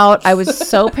cracked out. I was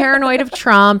so paranoid of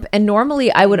Trump. And normally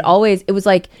I would always... It was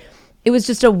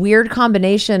just a weird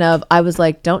combination of... I was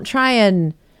like, don't try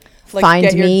and... find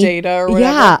get me your data or whatever.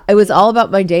 Yeah, it was all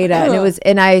about my data, and it was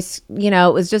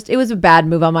a bad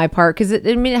move on my part because it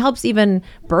helps even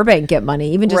Burbank get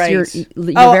money, even just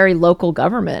your very local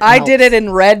government. I did it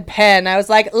in red pen. I was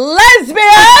like, lesbian,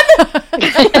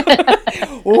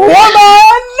 woman,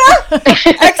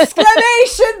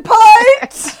 exclamation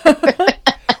point.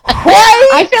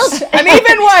 White. I'm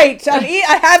even white.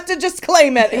 I have to just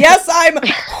claim it. Yes, I'm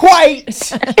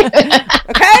white.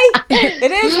 Okay,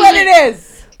 it is what it is.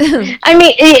 I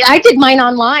mean, I did mine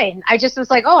online. I just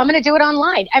was like, I'm going to do it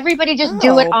online. Everybody just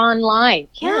do it online.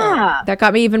 Yeah. That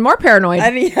got me even more paranoid.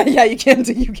 Yeah, you can't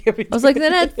do I was like,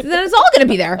 then it's all going to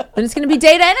be there. Then it's going to be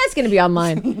data and it's going to be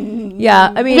online.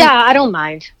 Yeah, I mean. Yeah, I don't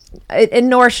mind. And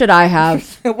nor should I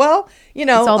have. Well, a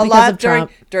lot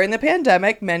during the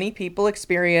pandemic, many people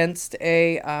experienced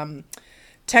a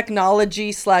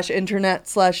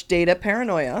technology/internet/data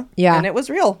paranoia. Yeah. And it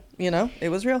was real. It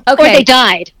was real. Okay. Or they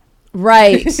died.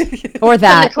 Right. Or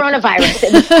that. From the coronavirus.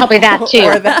 It was probably that too.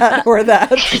 Or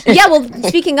that. Yeah, well,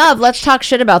 speaking of, let's talk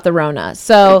shit about the Rona.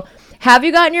 So, have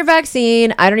you gotten your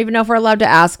vaccine? I don't even know if we're allowed to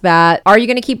ask that. Are you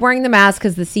going to keep wearing the mask?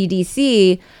 Because the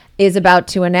CDC is about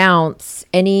to announce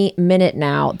any minute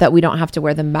now that we don't have to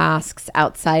wear the masks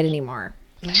outside anymore.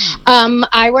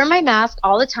 I wear my mask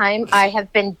all the time. I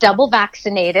have been double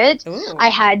vaccinated. Ooh. I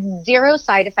had 0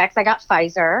 side effects. I got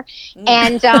Pfizer,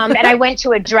 and I went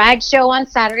to a drag show on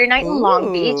Saturday night in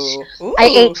Long Beach. Ooh. I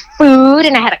ate food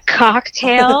and I had a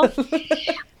cocktail.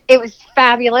 It was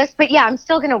fabulous. But yeah, I'm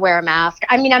still going to wear a mask.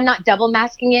 I mean, I'm not double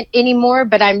masking it anymore,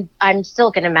 but I'm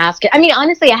still going to mask it. I mean,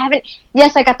 honestly,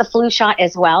 yes, I got the flu shot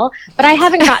as well, but I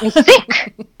haven't gotten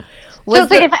sick. Was so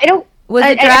it's like if I don't. Was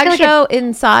the drag show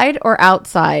inside or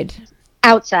outside?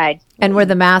 Outside. And were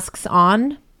the masks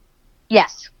on?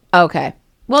 Yes. Okay.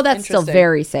 Well, that's still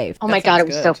very safe. Oh my God, it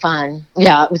was so fun.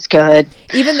 Yeah, it was good.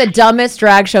 Even the dumbest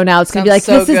drag show now, it's going to be like,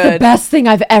 so this is the good. best thing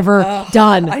I've ever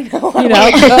done. I know. You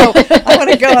know? I want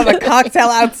to go have a cocktail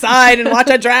outside and watch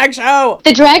a drag show.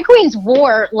 The drag queens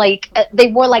wore they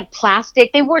wore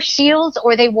plastic. They wore shields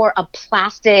or they wore a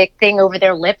plastic thing over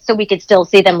their lips so we could still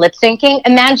see them lip syncing.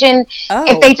 Imagine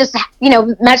if they just,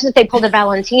 imagine if they pulled a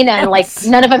Valentina and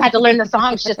none of them had to learn the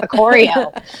songs, just the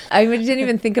choreo. I didn't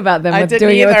even think about them didn't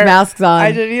doing it with masks on.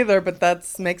 I didn't either, but that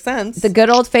makes sense. The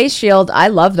good old face shield. I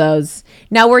love those.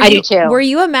 Now, were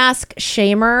you a mask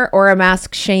shamer or a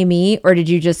mask shamey, or did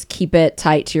you just keep it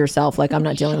tight to yourself? Like, I'm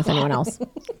not dealing with anyone else.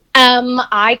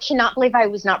 I cannot believe I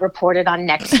was not reported on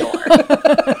Nextdoor.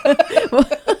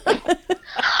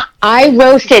 I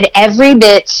roasted every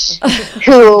bitch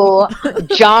who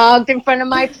jogged in front of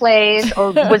my place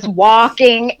or was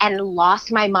walking and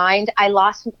lost my mind. I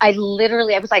was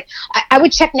like, I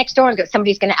would check Nextdoor and go,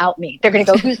 somebody's going to out me. They're going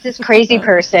to go, who's this crazy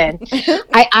person?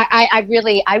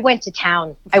 I went to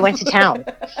town.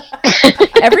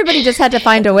 Everybody just had to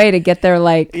find a way to get their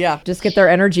just get their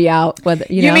energy out.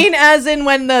 You mean as in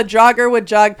when the jogger would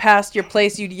jog past your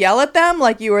place, you'd yell at them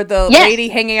like you were the lady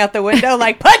hanging out the window,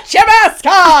 like, put your mask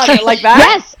on, like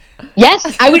that?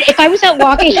 Yes, I would. If I was out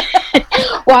walking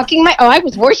I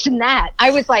was worse than that.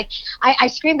 I was like, I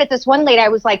screamed at this one lady. I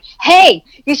was like, hey,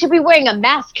 you should be wearing a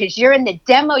mask because you're in the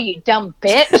demo, you dumb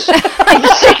bitch.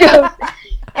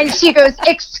 And she goes,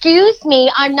 excuse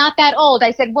me, I'm not that old.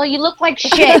 I said, well, you look like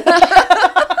shit.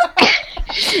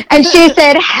 And she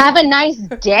said, have a nice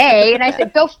day. And I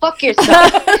said, go fuck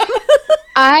yourself.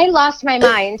 I lost my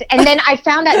mind. And then I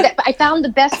found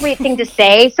the best thing to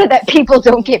say so that people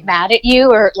don't get mad at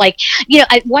you, or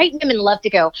white women love to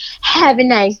go, have a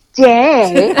nice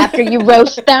day after you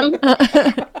roast them.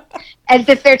 As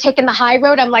if they're taking the high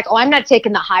road. I'm like, oh, I'm not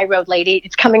taking the high road, lady.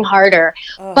 It's coming harder.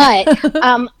 Oh. But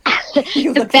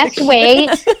the best way,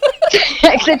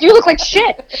 I said, you look like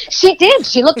shit. She did.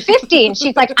 She looked 50. And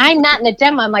she's like, I'm not in the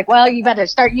demo. I'm like, well, you better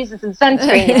start using some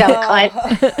sunscreen, you dumb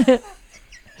cunt.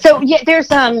 So yeah, there's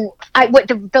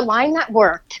the line that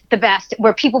worked the best,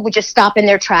 where people would just stop in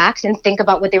their tracks and think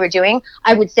about what they were doing.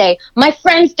 I would say, my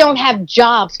friends don't have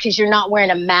jobs because you're not wearing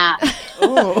a mask.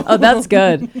 Oh, that's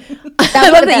good.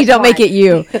 I love that you don't make it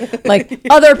you. Like,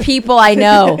 other people I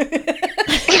know.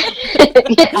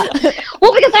 Yeah.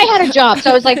 Well, because I had a job, so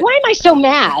I was like, why am I so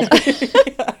mad?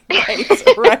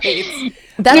 Right.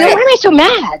 Why am I so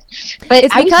mad? But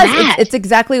it's because it's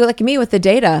exactly like me with the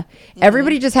data.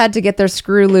 Everybody just had to get their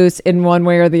screw loose in one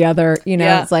way or the other.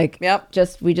 It's like,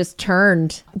 we just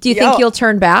turned. Do you think you'll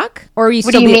turn back, or are you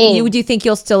do you think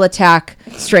you'll still attack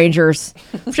strangers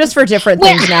just for different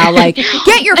things now? Like,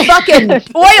 get your fucking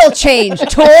oil change,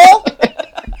 tool.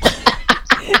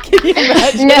 Can you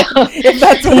imagine if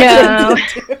that's what no.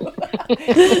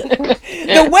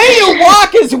 The way you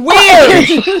walk is weird.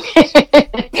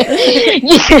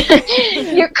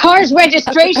 Your car's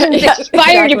registration is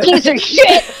expired, you piece of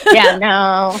shit. Yeah,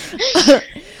 no.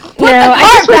 Put the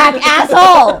car back,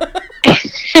 asshole.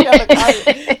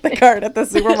 The card at the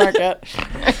supermarket.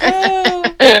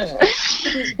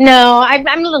 No, I'm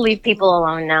gonna leave people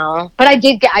alone now. But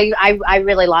I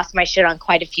really lost my shit on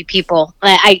quite a few people.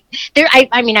 I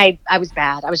was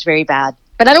bad. I was very bad.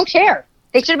 But I don't care.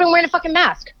 They should have been wearing a fucking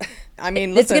mask. I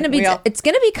mean, listen, it's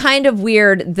gonna be kind of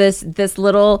weird, this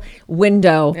little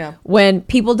window when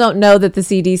people don't know that the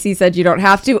CDC said you don't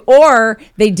have to, or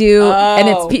they do, and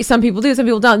it's some people do, some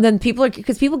people don't. And then people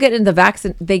get in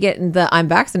the I'm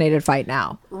vaccinated fight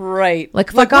now. Right.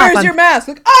 Like, fuck off. Where's your mask?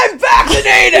 Like, I'm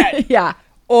vaccinated. Yeah.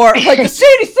 Or like the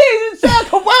CDC said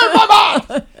to wear my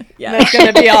mask. Yeah, it's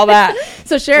gonna be all that.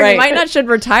 So Sharon, you might not should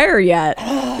retire yet.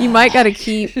 You might got to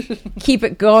keep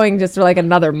it going just for like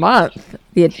another month.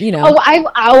 Oh,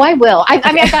 I will.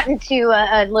 I mean, I got into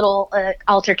a little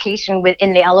altercation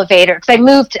in the elevator because I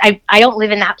moved. I don't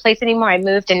live in that place anymore. I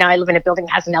moved, and now I live in a building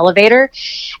that has an elevator.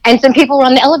 And some people were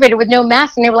on the elevator with no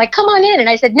masks, and they were like, "Come on in." And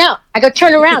I said, "No." I go,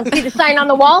 "Turn around. See the sign on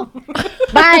the wall?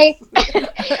 Bye."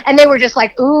 And they were just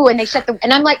like, "Ooh," and they shut the.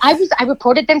 And I'm like, I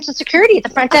reported them to security at the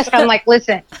front desk. I'm like,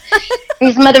 "Listen,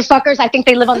 these motherfuckers. I think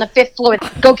they live on the 5th floor.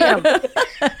 Go get them."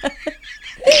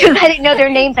 Because I didn't know their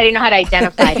names. I didn't know how to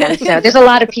identify them. So there's a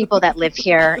lot of people that live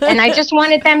here. And I just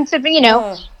wanted them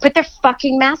to, put their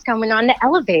fucking mask on when on the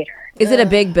elevator. Is it a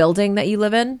big building that you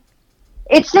live in?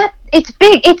 It's not. it's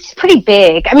big. It's pretty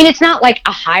big. I mean, it's not like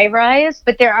a high rise,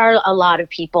 but there are a lot of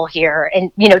people here,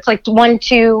 and it's like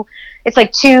it's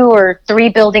like 2 or 3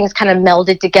 buildings kind of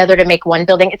melded together to make one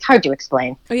building. It's hard to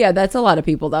explain. Oh yeah, that's a lot of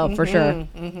people though, for sure.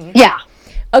 Yeah.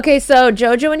 Okay, so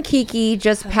JoJo and Kiki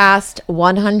just passed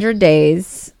 100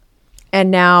 days,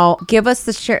 and now give us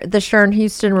the Sharon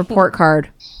Houston report card.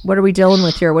 What are we dealing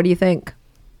with here? What do you think?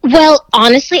 Well,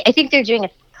 honestly, I think they're doing a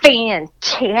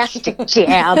fantastic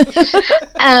job.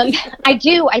 I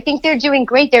do. I think they're doing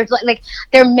great.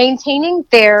 They're maintaining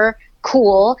their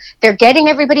cool. They're getting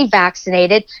everybody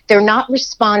vaccinated. They're not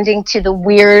responding to the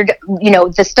weird,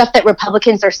 the stuff that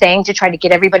Republicans are saying to try to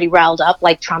get everybody riled up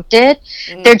like Trump did.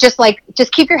 They're just like,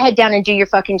 just keep your head down and do your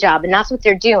fucking job. And that's what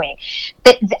they're doing.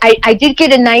 I did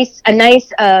get a nice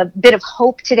bit of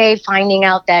hope today, finding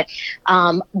out that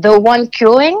the one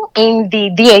queuing in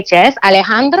the DHS,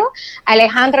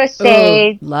 Alejandro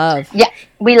said, love. Yeah,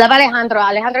 we love Alejandro.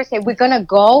 Alejandro said, we're going to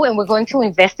go and we're going to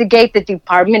investigate the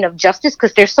Department of Justice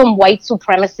because there's some white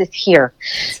supremacists here.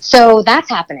 So that's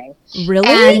happening. Really?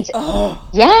 And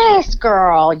yes,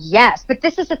 girl. Yes. But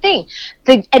this is the thing.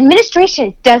 The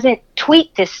administration doesn't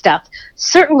tweet this stuff.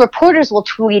 Certain reporters will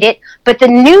tweet it, but the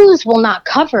news will not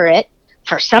cover it.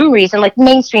 For some reason, like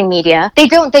mainstream media, they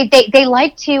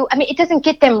like to, I mean, it doesn't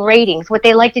get them ratings. What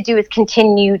they like to do is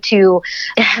continue to,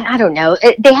 I don't know,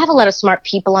 they have a lot of smart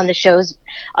people on the shows,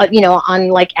 on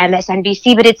like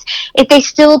MSNBC, but they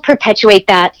still perpetuate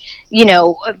that,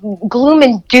 gloom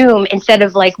and doom instead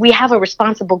of like, we have a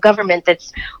responsible government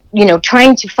that's,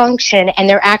 trying to function, and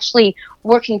they're actually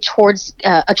working towards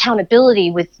accountability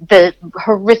with the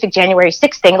horrific January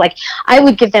 6th thing. Like, I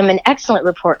would give them an excellent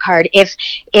report card if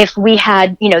we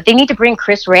had, they need to bring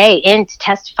Chris Wray in to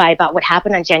testify about what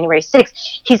happened on January 6th.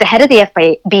 He's the head of the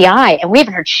FBI, and we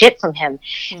haven't heard shit from him.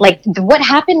 Like, what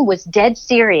happened was dead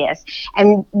serious.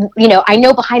 And, I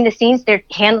know behind the scenes they're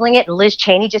handling it. Liz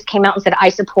Cheney just came out and said, I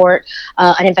support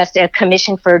a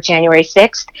commission for January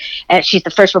 6th. She's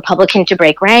the first Republican to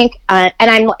break rank. And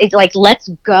I'm like, let's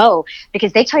go,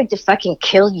 because they tried to fucking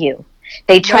kill you.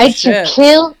 They tried to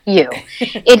kill you.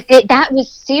 That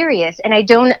was serious. And I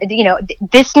don't,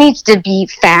 this needs to be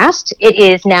fast. It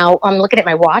is now, I'm looking at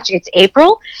my watch, it's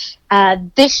April.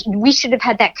 We should have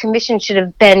had that commission should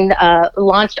have been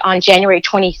launched on January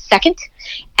 22nd.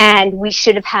 And we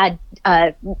should have had,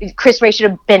 Chris Wray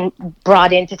should have been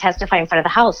brought in to testify in front of the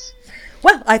House.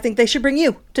 Well, I think they should bring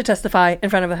you to testify in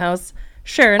front of the House.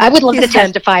 Sharon, I would love to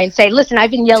testify and say, listen, I've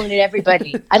been yelling at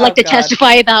everybody. I'd like to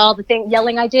testify about all the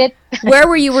yelling I did. Where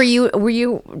were you? Were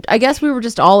you, I guess we were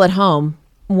just all at home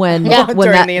when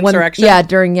during the insurrection.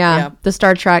 During the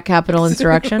Star Trek Capitol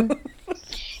insurrection.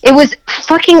 It was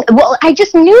fucking, well, I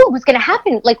just knew it was going to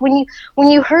happen. Like when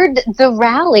you heard the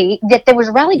rally, that there was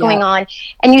a rally going on,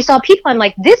 and you saw people, I'm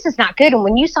like, this is not good. And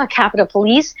when you saw Capitol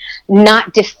Police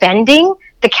not defending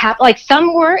the like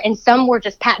some were, and some were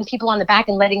just patting people on the back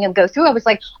and letting them go through, I was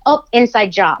like, oh,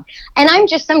 inside job. And I'm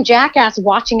just some jackass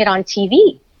watching it on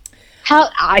TV. If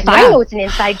I know it's an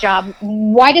inside job,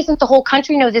 why doesn't the whole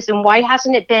country know this? And why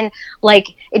hasn't it been like,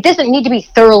 it doesn't need to be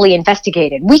thoroughly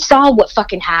investigated. We saw what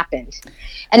fucking happened.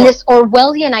 And this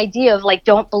Orwellian idea of like,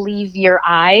 don't believe your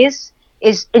eyes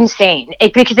is insane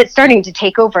because it's starting to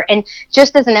take over. And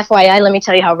just as an FYI, let me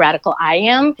tell you how radical I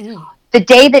am. The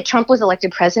day that Trump was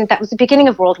elected president, that was the beginning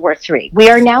of World War III. We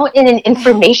are now in an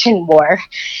information war,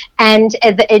 and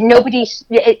nobody,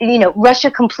 Russia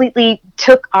completely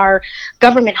took our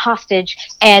government hostage,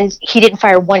 and he didn't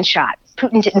fire one shot.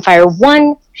 Putin didn't fire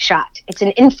one shot. It's an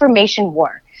information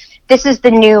war. This is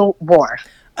the new war.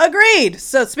 Agreed.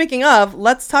 So speaking of,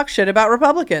 let's talk shit about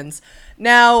Republicans.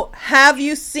 Now, have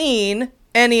you seen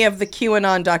any of the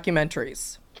QAnon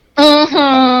documentaries?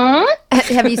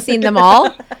 Mm-hmm. Have you seen them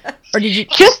all? Or did you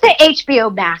just the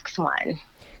HBO Max one?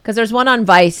 Because there's one on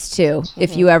Vice too.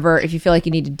 If you feel like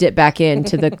you need to dip back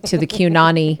into the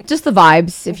QAnon, just the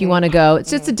vibes. If you want to go,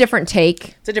 it's just a different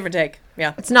take. It's a different take.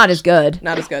 Yeah, it's not as good.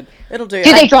 Not as good. It'll do.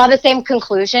 Do they draw the same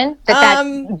conclusion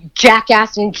that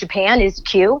jackass in Japan is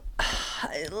Q?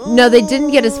 No, they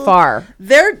didn't get as far.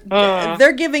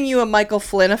 They're giving you a Michael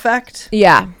Flynn effect.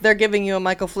 Yeah, they're giving you a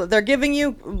Michael Flynn. They're giving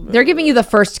you the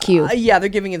first Q. Yeah, they're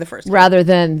giving you the first Q. Rather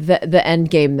than the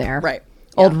end game there. Right.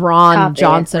 Old Ron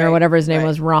Johnson or whatever his name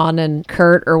was, Ron and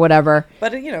Kurt or whatever.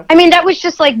 But I mean, that was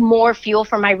just like more fuel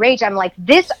for my rage. I'm like,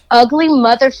 this ugly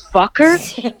motherfucker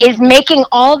is making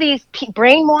all these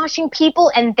brainwashing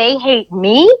people, and they hate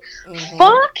me.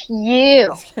 Fuck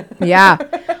you. Yeah.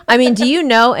 I mean, do you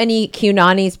know any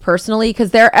QAnonies personally?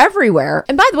 Because they're everywhere.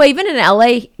 And by the way, even in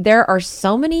LA, there are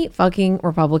so many fucking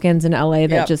Republicans in LA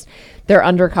that they're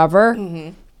undercover.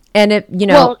 And it,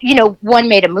 well, one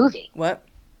made a movie. What?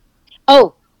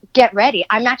 oh, get ready.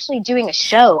 I'm actually doing a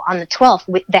show on the 12th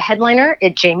with the headliner,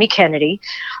 Jamie Kennedy,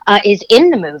 is in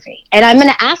the movie. And I'm going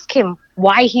to ask him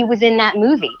why he was in that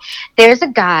movie. There's a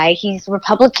guy, he's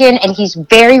Republican and he's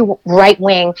very right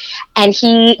wing, and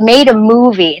he made a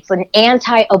movie. It's an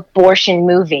anti-abortion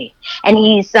movie. And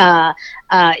he's the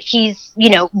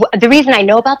reason I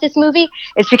know about this movie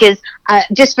is because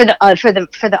just for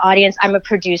the audience, I'm a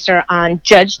producer on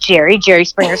Judge Jerry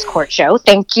Springer's court show.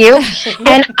 Thank you.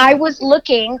 And I was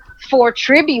looking for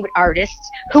tribute artists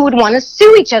who would want to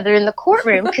sue each other in the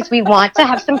courtroom because we want to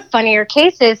have some funnier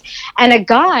cases. And a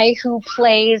guy who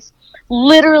plays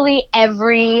literally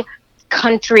every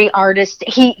country artist,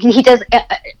 he does,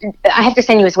 I have to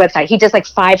send you his website. He does like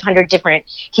 500 different,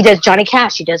 he does Johnny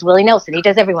Cash, he does Willie Nelson, he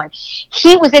does everyone.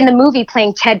 He was in the movie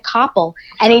playing Ted Koppel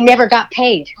and he never got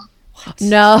paid.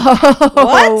 No.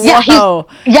 What?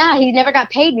 Yeah, he never got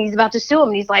paid and he's about to sue him.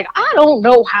 And he's like, I don't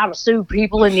know how to sue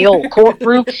people in the old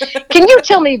courtroom. Can you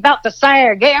tell me about the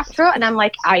SAG-AFTRA? And I'm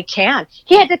like, I can.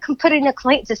 He had to put in a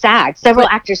complaint to SAG. Several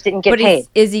actors didn't get paid.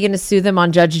 Is he going to sue them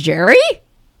on Judge Jerry?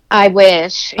 I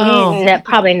wish. Oh. No,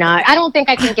 probably not. I don't think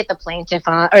I can get the plaintiff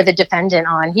on or the defendant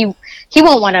on. He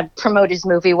won't want to promote his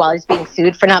movie while he's being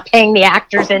sued for not paying the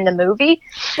actors in the movie.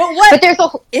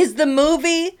 But is the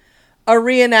movie a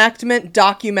reenactment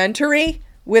documentary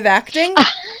with acting?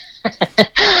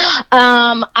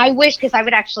 I wish, because I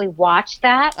would actually watch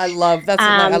that. I love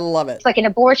I love it. It's like an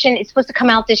abortion. It's supposed to come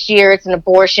out this year. It's an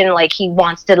abortion. Like he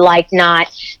wants to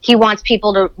he wants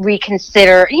people to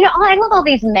reconsider. I love all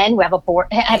these men who have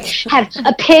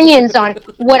opinions on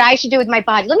what I should do with my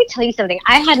body. Let me tell you something.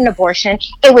 I had an abortion.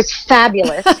 It was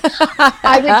fabulous.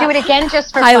 I would do it again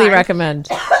just for Highly fun. recommend.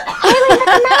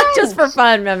 Just for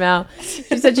fun, Memo.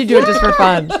 You said you do it just for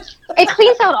fun. It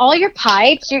cleans out all your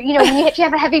pipes. When you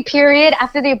have a heavy period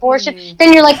after the abortion,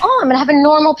 then you're like, oh, I'm going to have a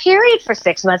normal period for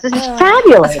 6 months. This is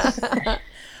fabulous.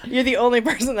 You're the only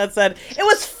person that said, it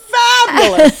was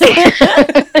fabulous.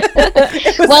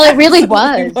 It really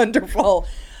was. Wonderful.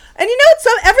 And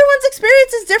everyone's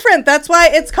experience is different. That's why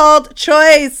it's called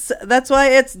choice. That's why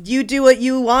it's you do what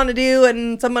you want to do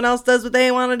and someone else does what they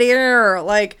want to do.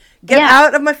 Like, get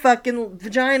out of my fucking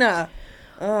vagina.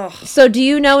 Ugh. So do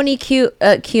you know any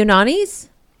QAnonis?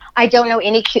 I don't know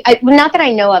any not that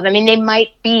I know of. I mean, they might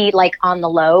be like on the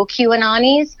low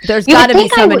QAnonis. There's got to be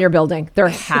some in your building. There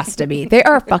has to be. They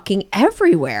are fucking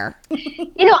everywhere.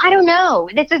 I don't know.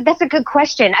 That's a good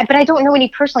question. But I don't know any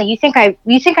personally. You think I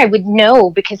would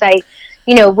know because I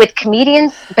with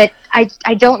comedians, but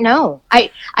I don't know.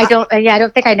 I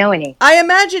don't think I know any. I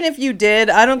imagine if you did,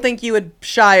 I don't think you would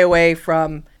shy away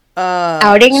from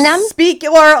outing them,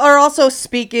 or also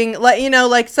speaking,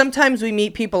 like sometimes we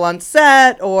meet people on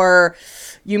set, or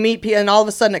you meet people and all of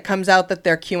a sudden it comes out that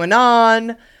they're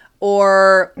QAnon,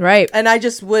 or right, and I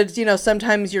just would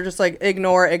sometimes you're just like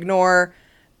ignore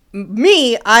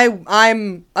me.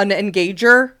 I'm an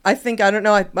engager. I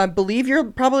believe you're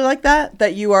probably like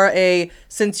that you are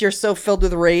since you're so filled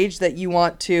with rage that you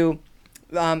want to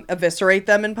eviscerate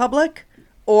them in public.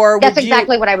 Or that's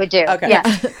exactly what I would do. Okay.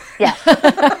 Yes.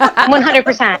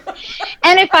 100%.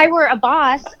 And if I were a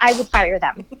boss, I would fire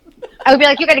them. I would be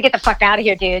like, you got to get the fuck out of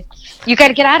here, dude. You got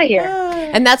to get out of here.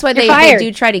 And that's why they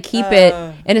do try to keep it.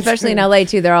 And especially in LA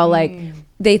too, they're all like,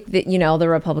 the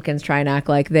Republicans try and act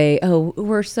like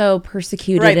we're so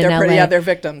persecuted in LA. They're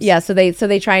victims. Yeah, so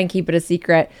they try and keep it a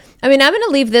secret. I mean, I'm going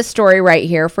to leave this story right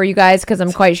here for you guys because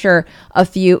I'm quite sure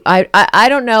I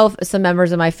don't know if some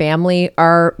members of my family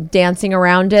are dancing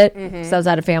around it. So I was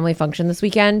at a family function this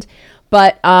weekend,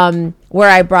 but where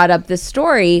I brought up this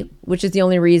story, which is the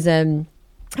only reason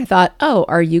I thought,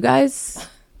 are you guys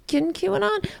getting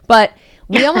QAnon? But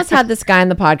we almost had this guy on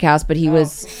the podcast, but he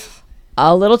was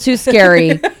a little too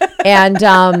scary. And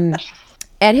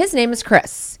his name is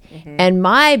Chris. And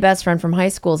my best friend from high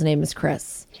school's name is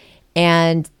Chris.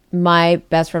 And my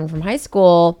best friend from high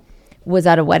school was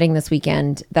at a wedding this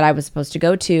weekend that I was supposed to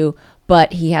go to,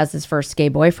 but he has his first gay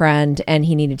boyfriend and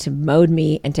he needed to mode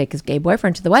me and take his gay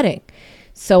boyfriend to the wedding.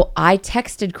 So I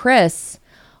texted Chris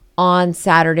on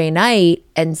Saturday night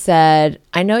and said,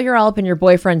 I know you're all up in your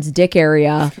boyfriend's dick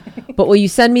area, but will you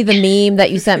send me the meme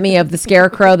that you sent me of the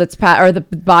scarecrow or the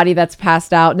body that's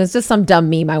passed out? And it's just some dumb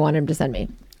meme I want him to send me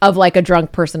of like a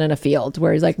drunk person in a field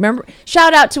where he's like, remember,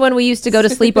 shout out to when we used to go to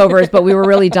sleepovers, but we were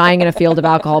really dying in a field of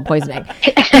alcohol poisoning.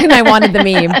 And I wanted the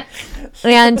meme.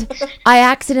 And I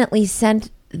accidentally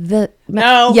sent to the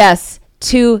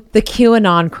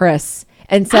QAnon Chris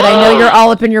and said, I know you're all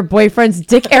up in your boyfriend's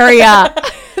dick area.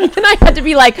 And then I had to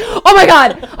be like, oh my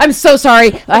God, I'm so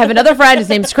sorry. I have another friend. His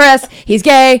name's Chris. He's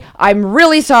gay. I'm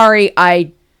really sorry.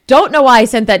 I don't know why I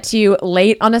sent that to you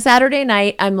late on a Saturday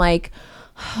night. I'm like,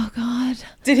 oh God.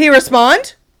 Did he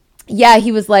respond? Yeah,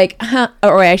 he was like, huh.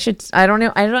 Or I don't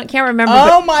know. Can't remember.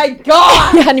 Oh my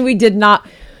God. Yeah, and we did not.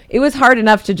 It was hard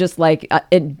enough to just like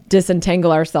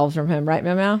disentangle ourselves from him, right,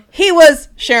 Memo? He was,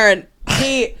 Sharon,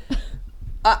 the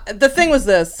thing was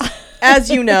this, as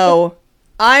you know,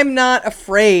 I'm not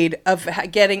afraid of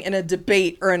getting in a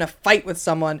debate or in a fight with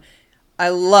someone. I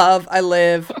live,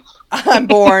 I'm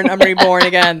born, I'm reborn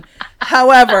again.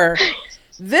 However,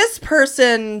 this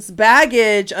person's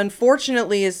baggage,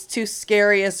 unfortunately, is too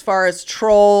scary as far as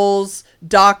trolls,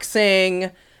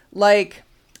 doxing. Like,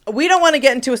 we don't want to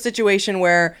get into a situation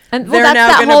where they're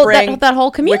now going to bring that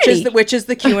whole community, which is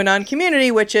the QAnon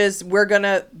community, which is we're going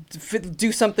to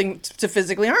do something to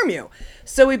physically harm you.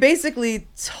 So we basically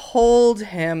told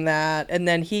him that, and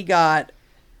then he got.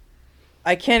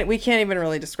 We can't even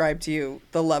really describe to you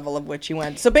the level of which he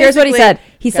went. So basically, here's what he said.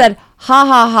 He said, "Ha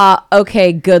ha ha.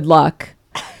 Okay, good luck.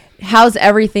 How's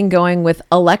everything going with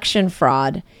election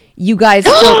fraud? You guys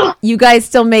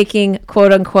still making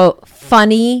quote unquote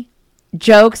funny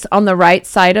jokes on the right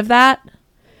side of that?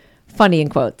 Funny in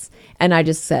quotes." And I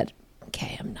just said,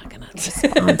 okay, I'm not gonna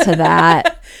respond to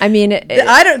that. I mean,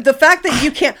 the fact that you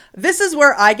can't. This is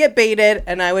where I get baited,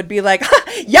 and I would be like,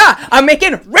 "Yeah, I'm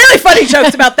making really funny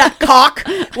jokes about that cock.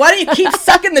 Why don't you keep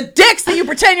sucking the dicks that you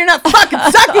pretend you're not fucking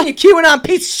sucking, you QAnon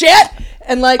piece of shit?"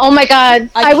 And like, oh my God,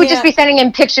 I would just be sending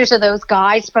him pictures of those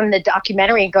guys from the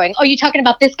documentary and going, "Oh, you talking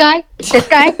about this guy? This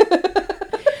guy?"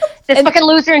 This fucking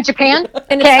loser in Japan.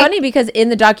 And it's funny because in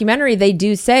the documentary they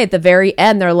do say at the very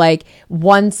end, they're like,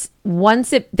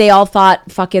 they all thought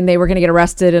fucking they were gonna get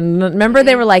arrested, and remember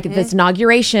they were like this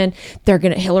inauguration,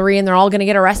 Hillary and they're all gonna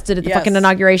get arrested at the fucking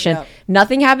inauguration.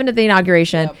 Nothing happened at the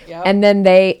inauguration, and then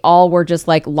they all were just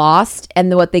like lost,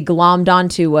 and what they glommed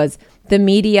onto was the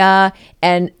media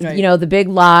and you know the big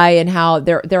lie and how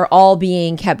they're all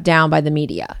being kept down by the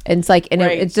media. And it's like, and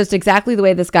it's just exactly the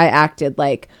way this guy acted.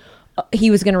 Like,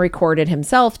 he was going to record it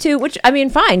himself too, which I mean,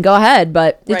 fine, go ahead,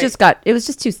 but it was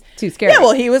just too scary. Yeah,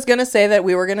 well, he was going to say that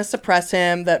we were going to suppress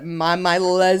him, that my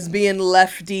lesbian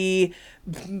lefty,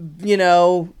 you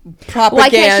know, propaganda. Why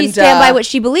can't she stand by what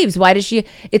she believes? Why does she?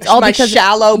 It's all my because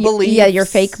shallow beliefs. Yeah, your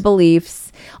fake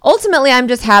beliefs. Ultimately, I'm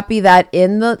just happy that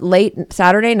in the late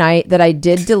Saturday night that I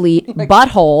did delete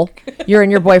butthole. You're in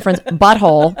your boyfriend's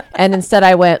butthole, and instead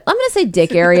I went, I'm going to say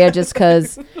dick area just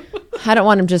because I don't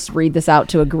want him to just read this out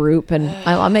to a group, and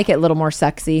I'll make it a little more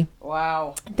sexy.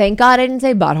 Wow. Thank God I didn't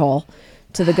say butthole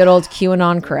to the good old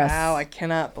QAnon Chris. Wow, I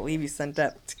cannot believe you sent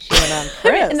that to QAnon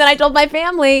Chris. And then I told my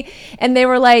family, and they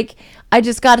were like, I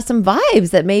just got some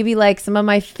vibes that maybe like some of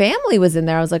my family was in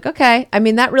there. I was like, okay. I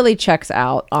mean, that really checks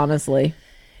out, honestly.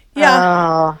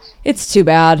 Yeah. It's too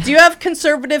bad. Do you have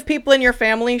conservative people in your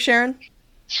family, Sharon?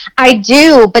 I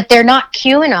do, but they're not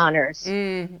QAnoners.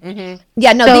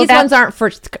 Yeah, no, So these ones aren't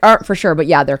for sure, but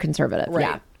yeah, they're conservative. Right.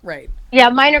 Yeah. Right. Yeah,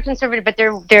 mine are conservative, but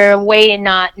they're way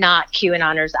not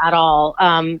QAnoners at all.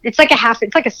 It's like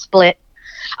a split.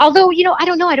 Although, you know, I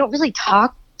don't know. I don't really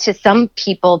talk to some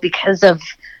people because of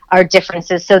our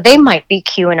differences, so they might be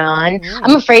QAnon.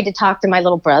 I'm afraid to talk to my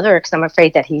little brother because I'm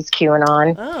afraid that he's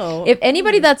QAnon. Oh. If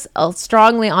anybody that's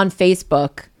strongly on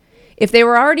Facebook, if they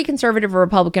were already conservative or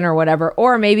Republican or whatever,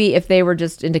 or maybe if they were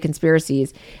just into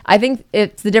conspiracies, I think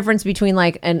it's the difference between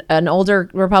like an older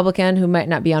Republican who might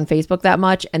not be on Facebook that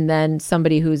much and then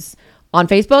somebody who's on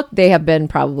Facebook, they have been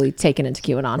probably taken into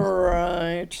QAnon.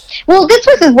 Right. Well, this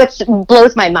is what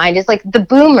blows my mind is like the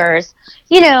boomers,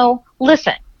 you know,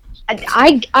 listen,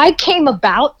 I came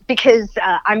about because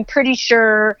I'm pretty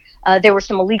sure there were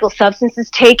some illegal substances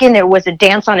taken. There was a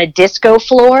dance on a disco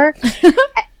floor.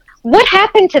 What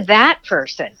happened to that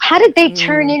person? How did they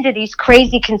turn into these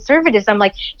crazy conservatives? I'm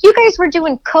like, you guys were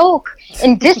doing coke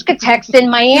in discotheques in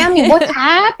Miami. What's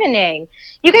happening?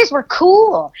 You guys were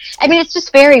cool. I mean, it's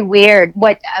just very weird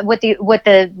what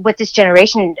this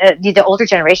generation, the older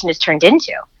generation, has turned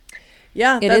into.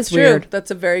 Yeah, It that's is true. weird. That's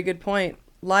a very good point.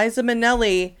 Liza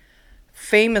Minnelli,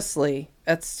 famously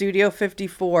at Studio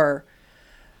 54,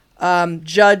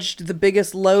 judged the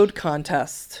Biggest Load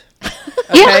contest.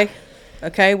 Okay.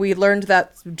 Okay, we learned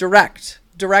that direct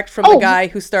from the guy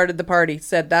who started the party.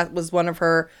 Said that was one of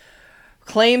her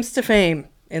claims to fame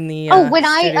in the when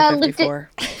Studio I lived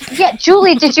 54. Yeah,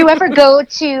 Julie, did you ever go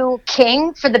to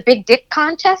King for the Big Dick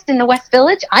contest in the West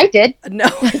Village? I did. No,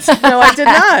 I did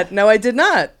not. No, I did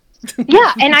not.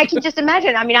 Yeah, and I can just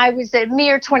imagine. I mean, I was a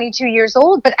mere 22 years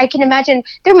old, but I can imagine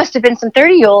there must have been some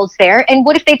 30-year-olds there. And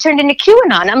what if they turned into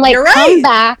QAnon? I'm like, You're come right.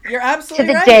 back You're to absolutely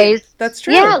the right. days. That's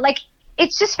true. Yeah, like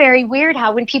it's just very weird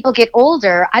how when people get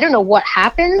older, I don't know what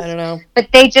happens. I don't know.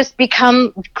 But they just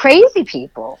become crazy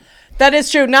people. That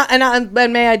is true. And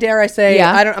may I dare I say,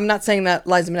 Yeah. I'm not saying that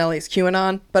Liza Minnelli is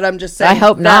QAnon, but I'm just saying. I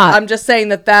hope that- not. I'm just saying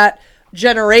that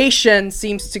generation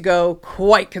seems to go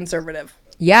quite conservative.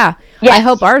 Yeah. Yes. I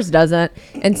hope ours doesn't.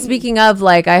 And speaking of,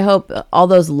 like, I hope all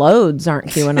those loads aren't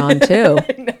QAnon too.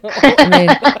 I mean,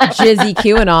 jizzy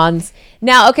QAnons.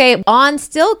 Now, okay, on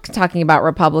still talking about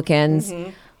Republicans,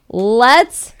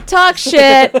 let's talk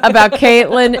shit about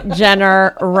Caitlyn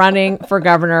Jenner running for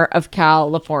governor of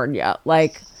California.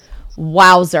 Like,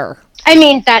 wowzer. I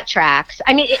mean, that tracks.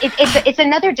 I mean, it's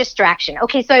another distraction.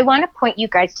 Okay, so I want to point you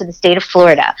guys to the state of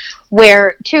Florida,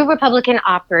 where 2 Republican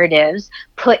operatives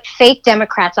put fake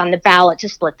Democrats on the ballot to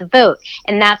split the vote.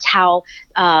 And that's how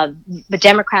the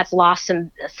Democrats lost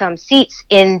some seats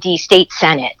in the state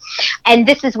Senate. And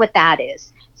this is what that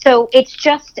is. So it's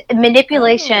just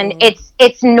manipulation.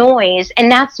 It's noise,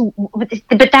 and that's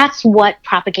what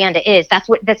propaganda is. That's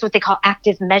what they call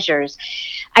active measures.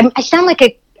 I sound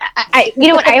like you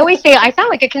know what I always say? I sound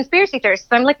like a conspiracy theorist.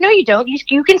 I'm like, no, you don't.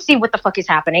 You can see what the fuck is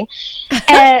happening.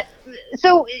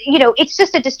 So, you know, it's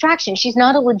just a distraction. She's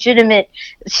not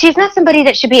she's not somebody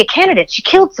that should be a candidate. She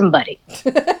killed somebody.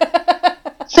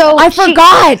 So I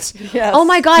forgot. Yes. Oh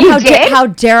my God. You How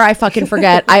dare I fucking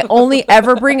forget? I only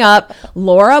ever bring up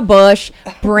Laura Bush,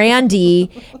 Brandy,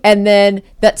 and then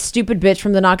that stupid bitch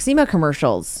from the Noxzema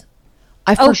commercials.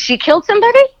 She killed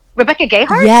somebody? Rebecca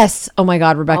Gayheart? Yes. Oh my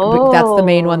God, Rebecca. That's the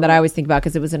main one that I always think about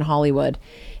because it was in Hollywood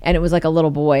and it was like a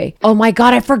little boy. Oh my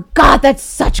God, I forgot. That's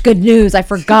such good news. I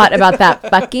forgot about that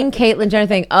fucking Caitlyn Jenner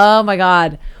thing. Oh my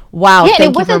God. Wow. Yeah, thank it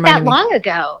you for wasn't that reminding me. long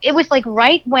ago. It was like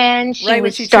right when she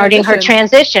was she starting her transitioned.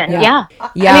 transition. Yeah.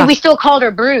 Yeah. I mean, we still called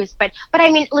her Bruce, but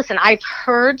I mean, listen, I've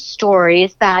heard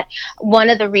stories that one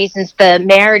of the reasons the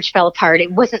marriage fell apart, it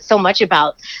wasn't so much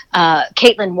about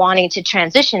Caitlyn wanting to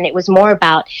transition. It was more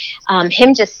about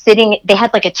him just sitting. They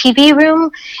had like a TV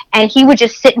room, and he would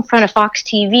just sit in front of Fox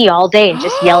TV all day and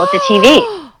just yell at the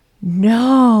TV.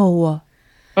 No.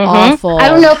 Mhm. Awful. I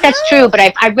don't know if that's true, but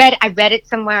I read it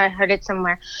somewhere. I heard it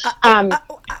somewhere.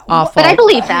 Awful. But I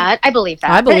believe that. I believe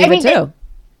that. I But, believe mean, it too.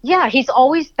 Yeah, he's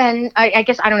always been. I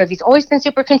guess I don't know if he's always been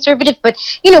super conservative, but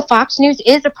you know, Fox News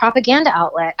is a propaganda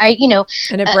outlet. And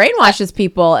it brainwashes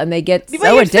people, and they get so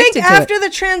you'd think addicted to after it. the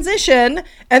transition,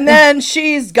 and then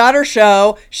she's got her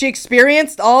show. She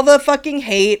experienced all the fucking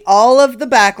hate, all of the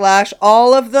backlash,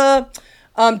 all of the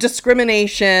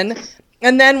discrimination,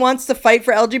 and then wants to fight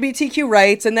for LGBTQ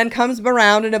rights, and then comes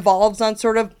around and evolves on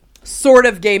sort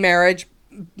of gay marriage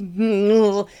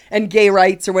and gay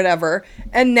rights or whatever.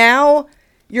 And now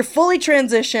you're fully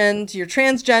transitioned, you're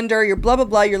transgender, you're blah, blah,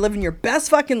 blah, you're living your best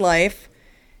fucking life,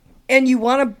 and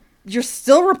you're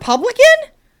still Republican?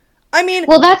 I mean...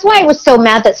 Well, that's why I was so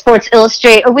mad that Sports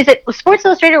Illustrated, or was it Sports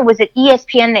Illustrated, or was it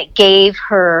ESPN that gave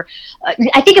her,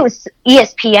 I think it was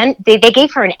ESPN, they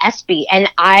gave her an ESPY, and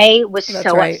I was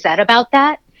upset about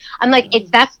that. I'm like, if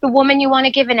that's the woman you want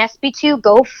to give an ESPY to,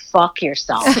 go fuck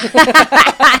yourself.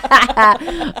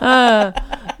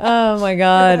 Oh my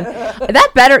God.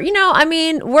 That better, I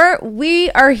mean, we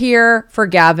are here for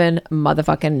Gavin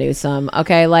motherfucking Newsom.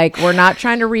 Okay. Like, we're not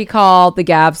trying to recall the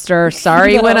Gavster.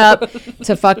 Sorry, No. went up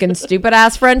to fucking stupid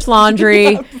ass French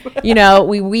Laundry. We did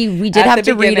At have the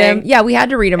to read him. beginning. Yeah, we had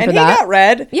to read him And for he that. got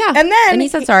read. Yeah. And he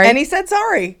said sorry. And he said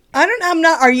sorry.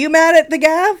 Are you mad at the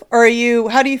Gav? Or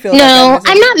how do you feel? No, about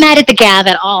that? I'm not mad at the Gav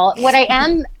at all. What I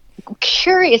am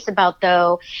curious about,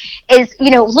 though, is,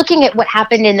 looking at what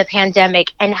happened in the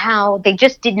pandemic and how they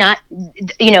just did not,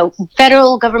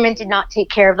 federal government did not take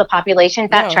care of the population.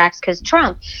 That tracks because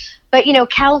Trump. But,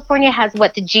 California has the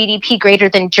GDP greater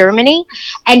than Germany,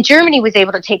 and Germany was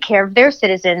able to take care of their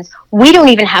citizens. We don't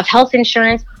even have health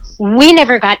insurance. We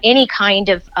never got any kind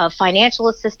of financial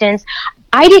assistance.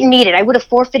 I didn't need it. I would have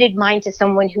forfeited mine to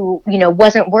someone who,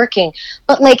 wasn't working.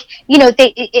 But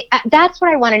that's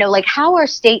what I want to know. How are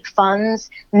state funds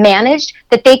managed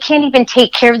that they can't even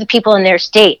take care of the people in their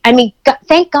state? I mean,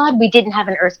 thank God we didn't have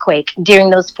an earthquake during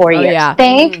those 4 years. Yeah.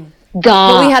 Thank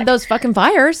God. But we had those fucking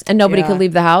fires and nobody could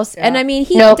leave the house. And I mean,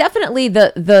 he definitely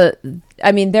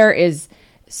there is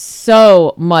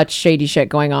so much shady shit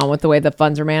going on with the way the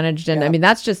funds are managed. And I mean,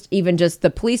 that's just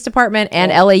the police department and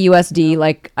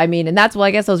LAUSD. And that's,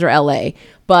 I guess those are LA.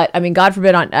 But I mean, God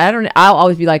forbid I'll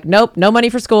always be like, nope, no money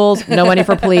for schools, no money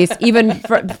for police, even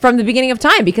from the beginning of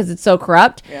time, because it's so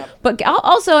corrupt. Yeah. But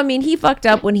also, I mean, he fucked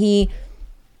up when he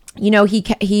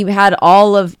had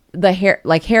all of the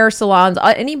hair salons.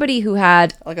 Anybody who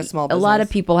had a small business. A lot of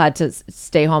people had to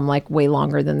stay home way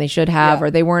longer than they should have, or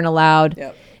they weren't allowed.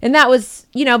 Yep. And that was,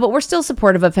 but we're still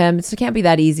supportive of him. So it can't be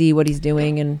that easy what he's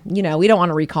doing. And, we don't want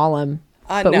to recall him.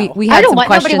 But no. we had some nobody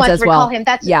questions wants as to recall well. him.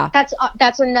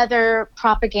 That's another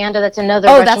propaganda. That's another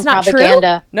Oh, Russian that's not true?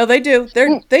 propaganda. No, they do.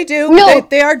 They do. No,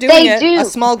 they are doing it. do. A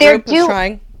small They're group is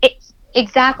trying.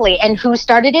 Exactly. And who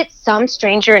started it? Some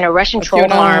stranger in a Russian troll QAnon.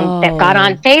 farm that got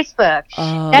on Facebook.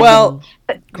 Well,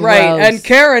 right. Gross. And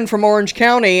Karen from Orange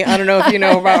County, I don't know if you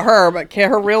know about her, but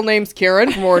her real name's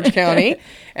Karen from Orange County.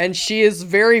 And she is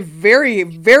very, very,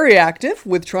 very active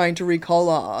with trying to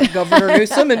recall Governor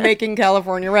Newsom and making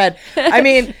California red. I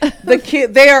mean,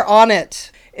 they are on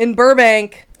it. In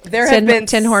Burbank, there have been...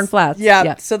 Tin Horn Flats.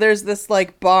 Yeah. So there's this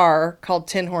bar called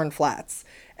Tin Horn Flats.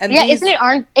 And isn't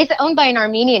it? It's owned by an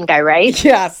Armenian guy, right?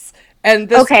 Yes.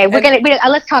 And okay,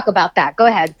 let's talk about that. Go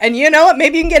ahead. And you know what?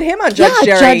 Maybe you can get him on Judge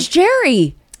Jerry. Judge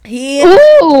Jerry.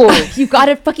 Ooh, you got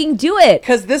to fucking do it.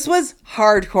 Because this was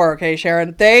hardcore, okay,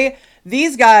 Sharon?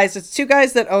 These guys, it's two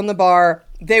guys that own the bar.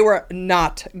 They were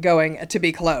not going to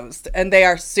be closed. And they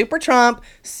are super Trump,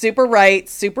 super right,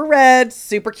 super red,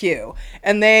 super Q.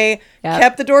 And they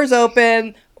kept the doors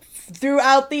open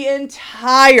throughout the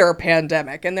entire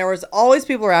pandemic, and there was always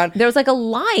people around. There was like a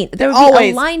line. There would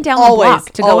be a line down the block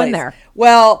to go in there.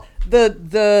 Well,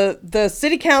 the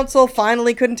city council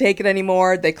finally couldn't take it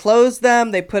anymore. They closed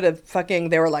them. They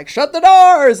they were like, shut the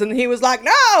doors, and he was like,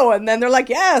 no, and then they're like,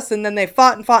 yes, and then they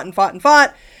fought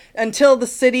until the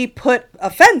city put a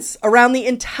fence around the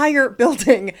entire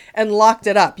building and locked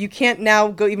it up. You can't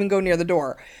now even go near the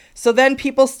door. So then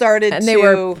people started and they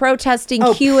were protesting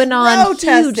QAnon,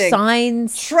 huge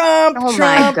signs. Trump,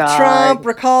 Trump,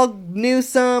 recall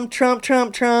Newsom,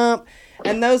 Trump.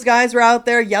 And those guys were out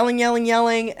there yelling.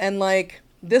 And like,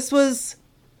 this was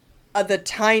the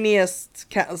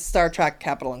tiniest Star Trek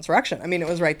Capitol insurrection. I mean, it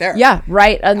was right there. Yeah,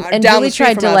 right. And Julie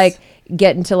tried to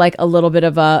get into like a little bit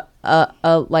of a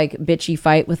like bitchy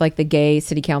fight with like the gay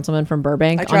city councilman from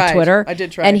Burbank on Twitter. I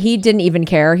did try. And he didn't even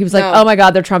care. He was like, oh my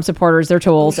God, they're Trump supporters. They're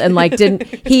tools. And like,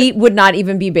 he would not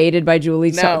even be baited by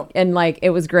Julie. No. And like, it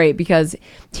was great because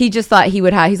he just thought he's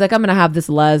like, I'm going to have this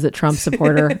Les at Trump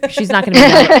supporter. She's not going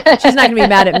to be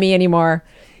mad at me anymore.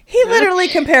 He literally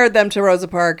compared them to Rosa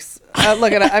Parks.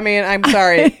 Look at it. I mean, I'm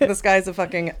sorry. This guy's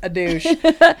a douche.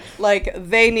 Like,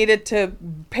 they needed to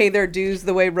pay their dues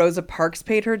the way Rosa Parks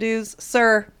paid her dues.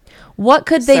 Sir. What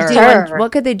could they do?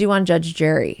 What could they do on Judge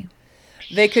Jerry?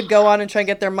 They could go on and try and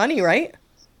get their money, right?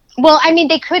 Well, I mean,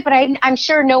 they could, but I'm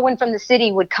sure no one from the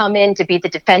city would come in to be the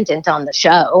defendant on the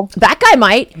show. That guy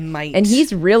might. And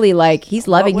he's really he's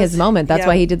loving his moment. That's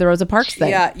why he did the Rosa Parks thing.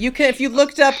 Yeah, you can, if you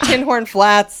looked up Tin Horn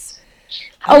Flats.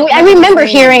 Oh, I remember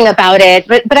hearing about it,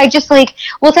 but I just so I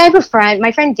have a friend,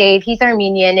 my friend Dave, he's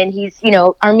Armenian, and he's,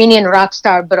 Armenian rock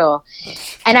star, bro.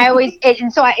 And I always,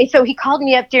 so he called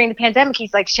me up during the pandemic.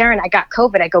 He's like, Sharon, I got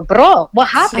COVID. I go, bro, what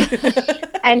happened?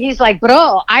 And he's like,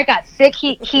 bro, I got sick.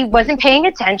 He wasn't paying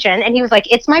attention. And he was like,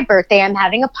 it's my birthday. I'm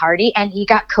having a party. And he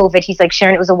got COVID. He's like,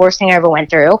 Sharon, it was the worst thing I ever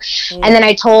went through. And then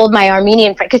I told my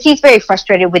Armenian friend, because he's very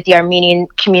frustrated with the Armenian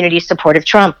community's support of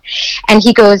Trump. And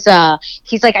he goes,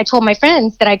 he's like, I told my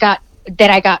friends that I got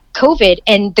COVID,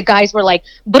 and the guys were like,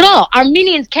 bro,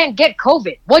 Armenians can't get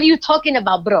COVID. What are you talking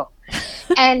about, bro?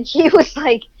 And he was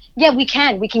like, yeah, we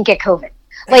can get COVID.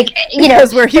 Like,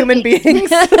 because we're human beings.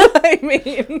 I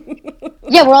mean,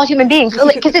 yeah, we're all human beings.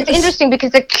 Because it's interesting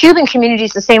because the Cuban community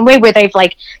is the same way, where they've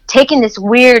taken this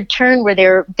weird turn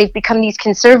where they've become these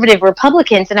conservative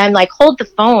Republicans, and I'm like, hold the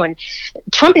phone.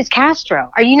 Trump is Castro.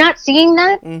 Are you not seeing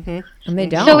that? Mm-hmm. And they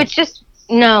don't. So it's just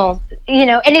no,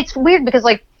 and it's weird because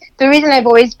the reason I've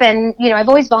always been, I've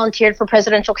always volunteered for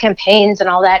presidential campaigns and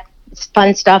all that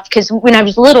fun stuff, because when I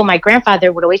was little, my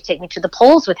grandfather would always take me to the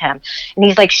polls with him, and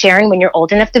he's like, Sharon, when you're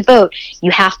old enough to vote,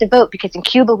 you have to vote, because in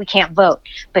Cuba we can't vote,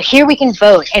 but here we can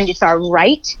vote, and it's our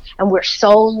right, and we're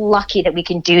so lucky that we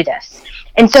can do this.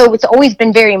 And so it's always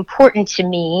been very important to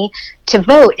me to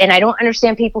vote, and I don't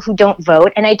understand people who don't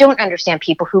vote, and I don't understand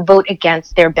people who vote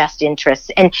against their best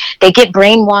interests, and they get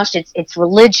brainwashed. It's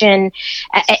religion.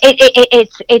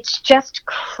 It's just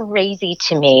crazy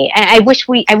to me. I wish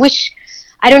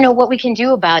I don't know what we can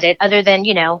do about it other than,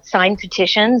 sign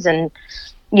petitions and,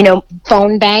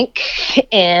 phone bank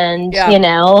and,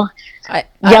 yell at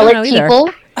people.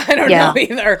 I don't know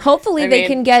either. Hopefully they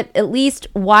can get, at least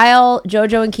while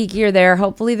JoJo and Kiki are there,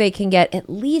 hopefully they can get at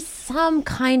least some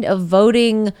kind of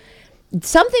voting,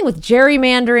 something with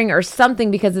gerrymandering or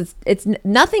something, because it's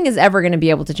nothing is ever going to be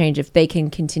able to change if they can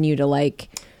continue to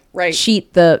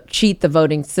cheat the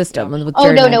voting system with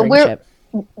gerrymandering shit.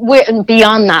 we're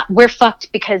beyond that. We're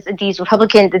fucked because these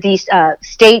Republican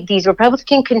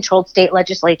controlled state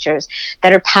legislatures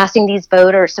that are passing these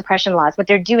voter suppression laws. What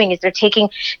they're doing is they're taking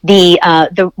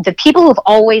the people who've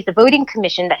always, the voting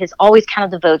commission that has always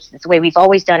counted the votes. That's the way we've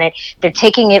always done it. They're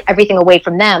taking everything away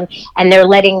from them, and they're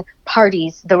letting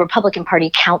parties, the Republican Party,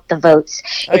 count the votes.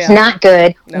 It's not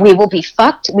good. No. We will be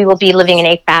fucked. We will be living in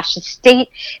a fascist state.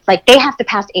 Like, they have to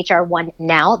pass HR 1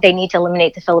 now. They need to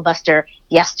eliminate the filibuster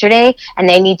yesterday, and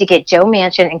they need to get Joe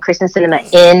Manchin and Kristen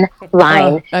Sinema in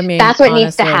line. That's what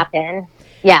needs to happen.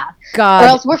 Yeah. God. Or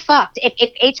else we're fucked.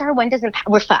 If HR 1 doesn't,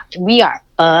 we're fucked. We are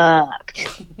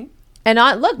fucked.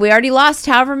 And look, we already lost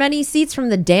however many seats from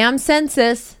the damn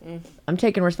census. I'm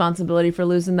taking responsibility for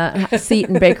losing that seat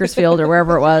in Bakersfield or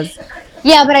wherever it was.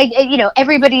 Yeah, but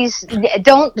everybody's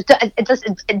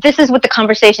this is what the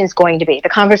conversation is going to be. The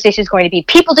conversation is going to be,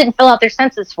 people didn't fill out their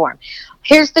census form.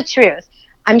 Here's the truth.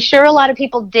 I'm sure a lot of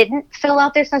people didn't fill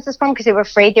out their census form because they were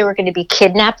afraid they were going to be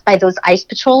kidnapped by those ICE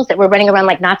patrols that were running around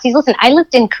like Nazis. Listen, I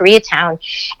lived in Koreatown,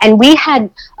 and we had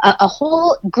a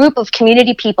whole group of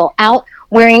community people out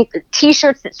wearing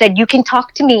T-shirts that said, "You can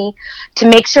talk to me to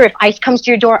make sure if ICE comes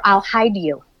to your door, I'll hide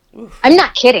you." Oof. I'm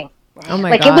not kidding. Oh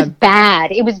my God. It was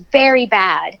bad. It was very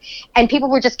bad. And people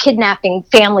were just kidnapping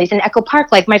families in Echo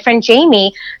Park. Like my friend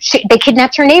Jamie, they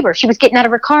kidnapped her neighbor. She was getting out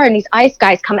of her car, and these ICE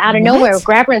guys come out of nowhere,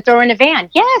 grab her and throw her in a van.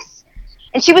 Yes.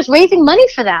 And she was raising money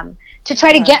for them to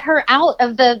try to get her out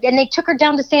of and they took her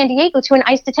down to San Diego to an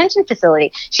ICE detention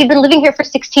facility. She'd been living here for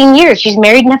 16 years. She's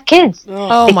married and have kids.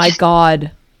 Oh my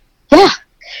God. Yeah.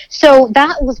 So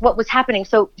that was what was happening.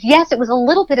 So yes, it was a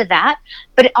little bit of that,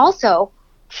 but it also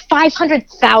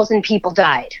 500,000 people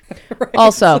died. Right.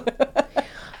 Also,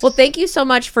 well, thank you so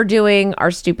much for doing our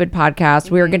stupid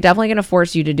podcast. We are definitely going to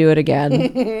force you to do it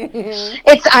again.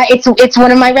 It's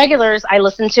one of my regulars. I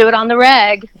listen to it on the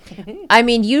reg. I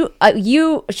mean, you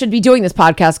should be doing this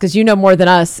podcast because you know more than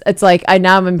us. It's like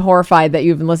I'm horrified that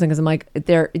you've been listening because I'm like,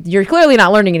 you're clearly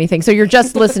not learning anything. So you're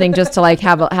just listening just to like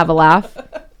have a laugh.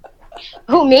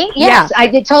 Who, me? Yes, yeah.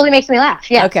 It totally makes me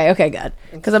laugh. Yeah. Okay, good.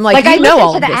 Because I'm like, you know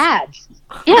all of this. I listen to the ads.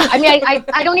 Yeah, I mean,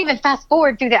 I don't even fast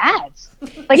forward through the ads.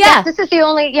 Like, yeah, this is the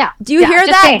only. Yeah. Do you hear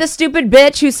that? Saying. The stupid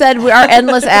bitch who said we are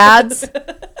endless ads.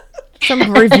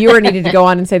 Some reviewer needed to go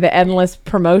on and say the endless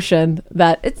promotion.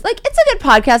 That it's a good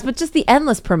podcast, but just the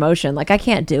endless promotion. Like, I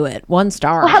can't do it. 1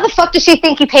 star. Well, how the fuck does she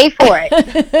think you pay for it?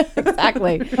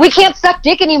 Exactly. We can't suck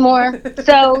dick anymore,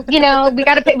 so we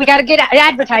gotta get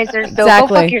advertisers. So go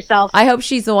fuck yourself. I hope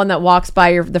she's the one that walks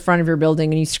by the front of your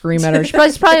building and you scream at her.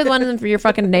 She's probably the one for your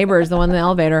fucking neighbors, the one in the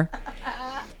elevator.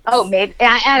 Oh, maybe.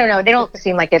 I don't know. They don't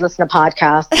seem like they listen to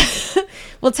podcasts.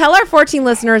 Well, tell our 14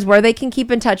 listeners where they can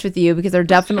keep in touch with you because they're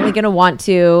definitely going to want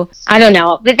to. I don't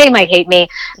know. They might hate me.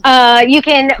 You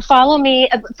can follow me.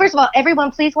 First of all, everyone,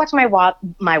 please watch my wob.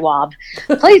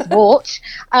 Please watch.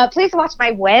 Please watch my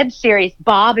web series,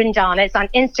 Bob and Donna. It's on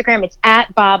Instagram. It's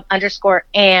at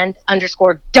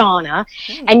Bob_and_Donna.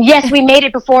 And yes, we made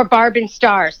it before Barb and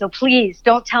Star. So please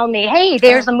don't tell me, hey,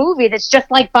 there's a movie that's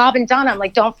just like Bob and Donna. I'm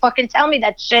like, don't fucking tell me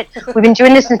that shit. We've been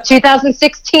doing this since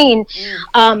 2016.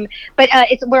 But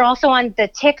we're also on the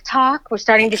TikTok. We're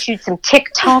starting to shoot some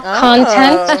TikTok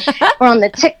content. We're on the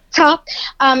TikTok.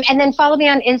 And then follow me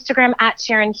on Instagram at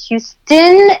Sharon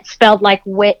Houston, spelled like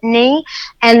Whitney.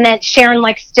 And then Sharon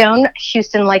like Stone,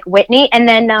 Houston like Whitney. And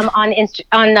then on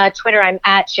Twitter, I'm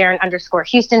at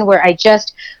Sharon_Houston, where I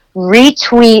just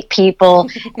retweet people.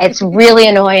 It's really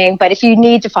annoying. But if you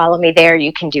need to follow me there,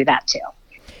 you can do that too.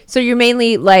 So you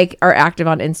mainly are active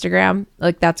on Instagram?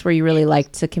 Like that's where you really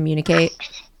like to communicate?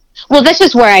 Well, this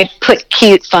is where I put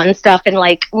cute, fun stuff and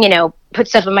put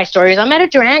stuff in my stories. I'm at a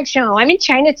drag show. I'm in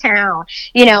Chinatown.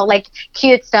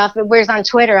 Cute stuff. Whereas on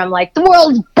Twitter, I'm like, the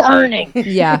world's burning.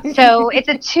 Yeah. So it's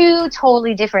a 2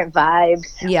 totally different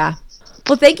vibes. Yeah.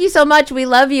 Well, thank you so much. We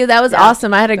love you. That was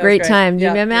awesome. I had a great time.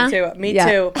 Yeah, me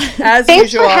too. As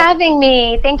Thanks usual. for having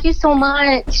me. Thank you so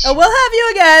much. Oh, we'll have you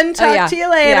again. Talk to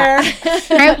you later. Yeah.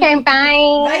 Okay, bye.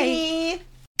 Bye.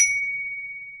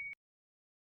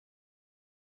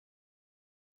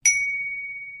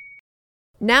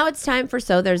 Now it's time for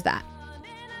So There's That.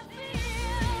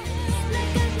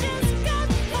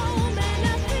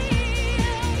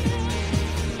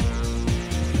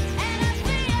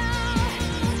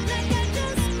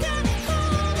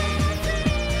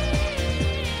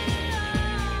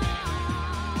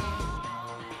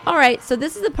 All right, so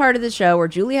this is the part of the show where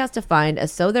Julie has to find a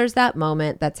So There's That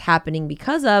moment that's happening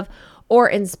because of or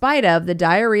in spite of the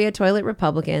diarrhea toilet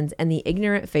Republicans and the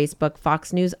ignorant Facebook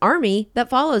Fox News army that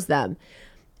follows them.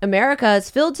 America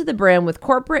is filled to the brim with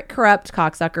corporate corrupt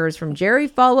cocksuckers from Jerry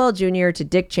Falwell Jr. to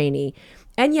Dick Cheney.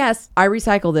 And yes, I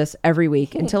recycle this every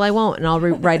week until I won't, and I'll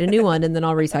write a new one, and then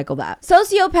I'll recycle that.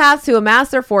 Sociopaths who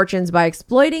amass their fortunes by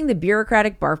exploiting the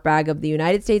bureaucratic barf bag of the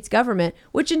United States government,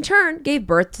 which in turn gave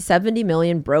birth to 70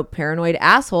 million broke, paranoid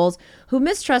assholes who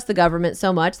mistrust the government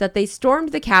so much that they stormed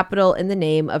the Capitol in the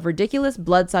name of ridiculous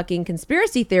blood-sucking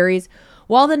conspiracy theories,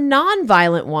 while the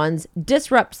non-violent ones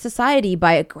disrupt society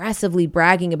by aggressively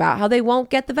bragging about how they won't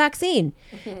get the vaccine,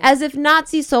 as if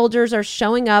Nazi soldiers are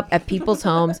showing up at people's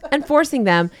homes and forcing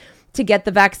them to get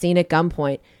the vaccine at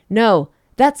gunpoint. No,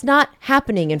 that's not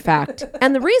happening, in fact.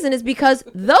 And the reason is because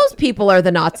those people are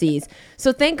the Nazis.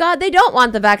 So thank God they don't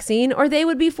want the vaccine, or they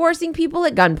would be forcing people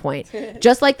at gunpoint,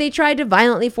 just like they tried to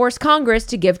violently force Congress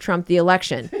to give Trump the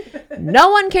election. No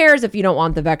one cares if you don't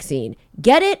want the vaccine.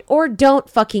 Get it or don't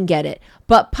fucking get it.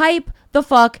 But pipe the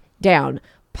fuck down.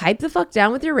 Pipe the fuck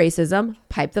down with your racism.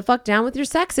 Pipe the fuck down with your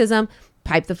sexism.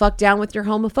 Pipe the fuck down with your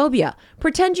homophobia.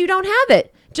 Pretend you don't have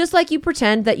it. Just like you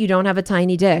pretend that you don't have a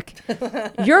tiny dick.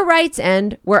 Your rights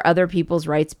end where other people's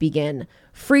rights begin.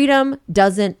 Freedom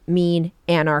doesn't mean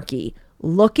anarchy.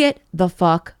 Look it the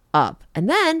fuck up. And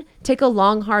then take a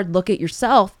long, hard look at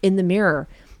yourself in the mirror.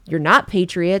 You're not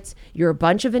patriots. You're a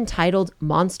bunch of entitled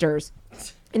monsters.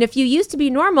 And if you used to be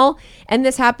normal and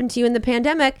this happened to you in the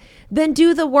pandemic, then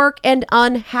do the work and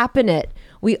unhappen it.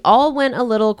 We all went a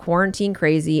little quarantine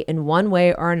crazy in one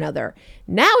way or another.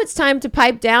 Now it's time to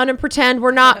pipe down and pretend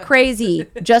we're not crazy,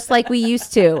 just like we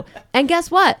used to. And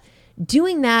guess what?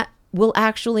 Doing that will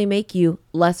actually make you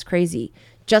less crazy.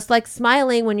 Just like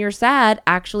smiling when you're sad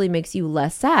actually makes you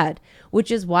less sad,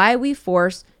 which is why we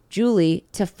force Julie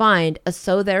to find a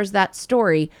So There's That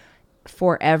Story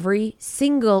for every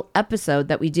single episode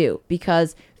that we do,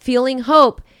 because feeling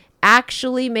hope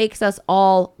actually makes us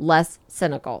all less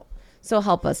cynical. So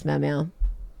help us, Meow.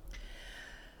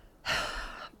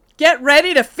 Get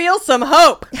ready to feel some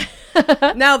hope.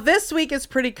 Now, this week is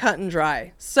pretty cut and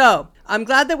dry. So I'm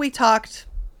glad that we talked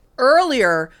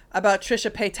earlier about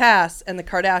Trisha Paytas and the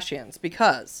Kardashians,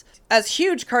 because as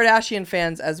huge Kardashian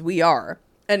fans as we are,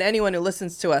 and anyone who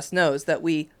listens to us knows that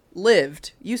we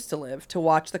used to live to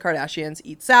watch the Kardashians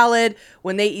eat salad.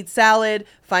 When they eat salad,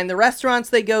 find the restaurants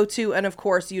they go to, and of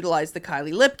course utilize the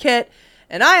Kylie lip kit.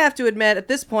 And I have to admit, at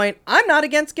this point, I'm not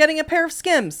against getting a pair of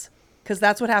Skims, because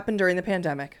that's what happened during the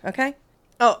pandemic, okay?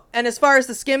 Oh, and as far as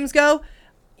the Skims go,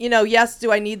 yes,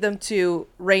 do I need them to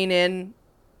rein in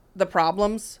the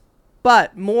problems?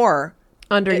 But more...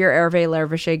 Under your Hervé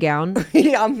Lervaché gown.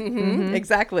 Yeah,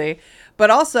 exactly. But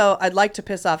also, I'd like to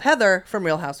piss off Heather from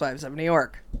Real Housewives of New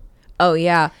York. Oh,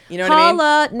 yeah. You know what I mean?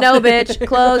 Holla, no, bitch.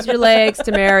 Close your legs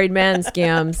to married men,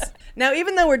 Skims. Now,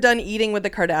 even though we're done eating with the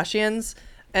Kardashians,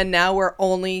 and now we're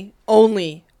only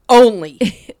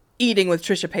eating with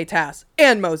Trisha Paytas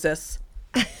and Moses,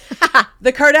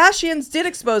 the Kardashians did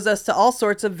expose us to all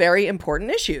sorts of very important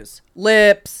issues.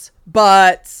 Lips,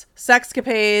 butts,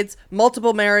 sexcapades,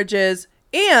 multiple marriages,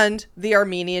 and the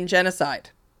Armenian genocide.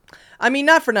 I mean,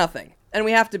 not for nothing. And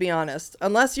we have to be honest.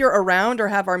 Unless you're around or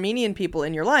have Armenian people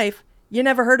in your life, you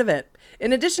never heard of it.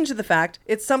 In addition to the fact,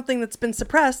 it's something that's been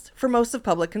suppressed for most of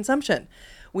public consumption.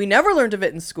 We never learned of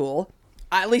it in school.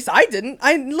 At least I didn't.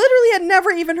 I literally had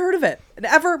never even heard of it.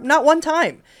 Ever, not one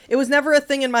time. It was never a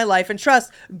thing in my life. And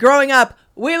trust, growing up,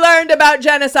 we learned about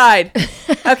genocide.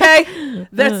 Okay?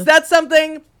 That's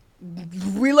something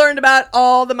we learned about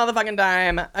all the motherfucking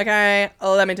time. Okay?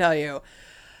 Let me tell you.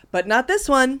 But not this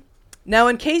one. Now,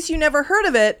 in case you never heard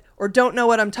of it or don't know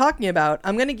what I'm talking about,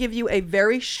 I'm going to give you a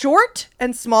very short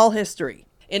and small history.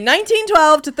 In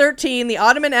 1912 to 13, the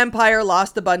Ottoman Empire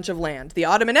lost a bunch of land. The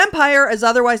Ottoman Empire is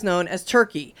otherwise known as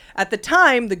Turkey. At the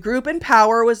time, the group in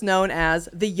power was known as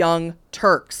the Young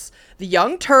Turks. The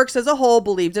Young Turks as a whole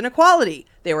believed in equality.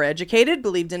 They were educated,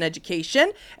 believed in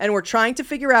education, and were trying to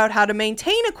figure out how to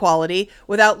maintain equality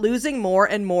without losing more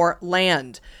and more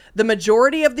land. The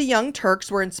majority of the Young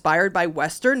Turks were inspired by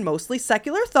Western, mostly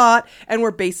secular thought, and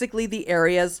were basically the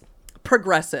area's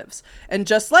progressives. And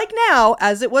just like now,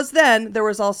 as it was then, there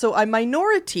was also a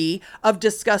minority of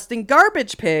disgusting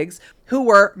garbage pigs who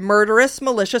were murderous,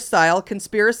 militia-style,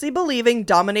 conspiracy-believing,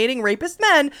 dominating rapist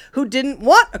men who didn't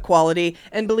want equality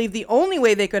and believed the only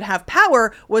way they could have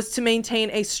power was to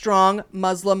maintain a strong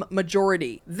Muslim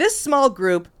majority. This small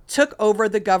group took over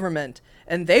the government,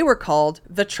 and they were called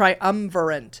the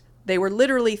Triumvirate. They were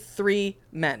literally 3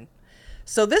 men.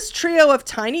 So this trio of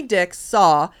tiny dicks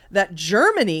saw that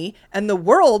Germany and the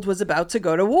world was about to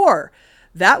go to war.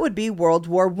 That would be World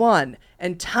War I.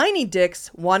 And tiny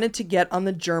dicks wanted to get on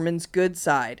the Germans' good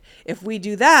side. If we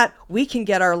do that, we can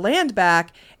get our land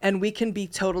back and we can be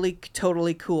totally,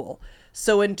 totally cool.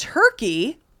 So in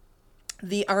Turkey,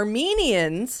 the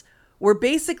Armenians were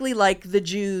basically like the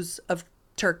Jews of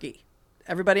Turkey.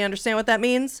 Everybody understand what that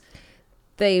means?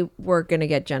 They were going to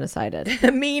get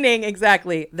genocided. Meaning,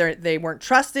 exactly, they weren't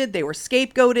trusted, they were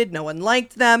scapegoated, no one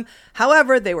liked them.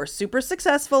 However, they were super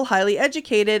successful, highly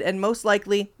educated, and most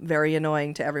likely very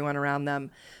annoying to everyone around them.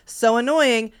 So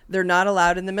annoying, they're not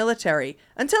allowed in the military.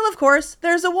 Until, of course,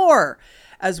 there's a war.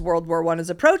 As World War I is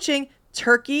approaching,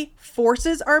 Turkey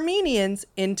forces Armenians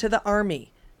into the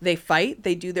army. They fight,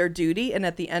 they do their duty, and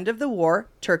at the end of the war,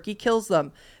 Turkey kills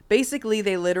them. Basically,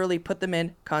 they literally put them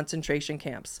in concentration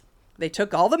camps. They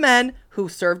took all the men who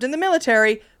served in the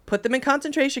military, put them in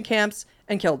concentration camps,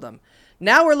 and killed them.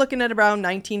 Now we're looking at around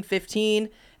 1915,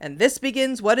 and this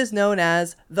begins what is known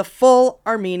as the full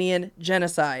Armenian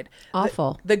genocide.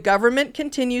 Awful. The government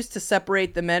continues to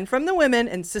separate the men from the women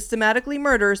and systematically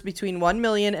murders between 1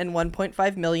 million and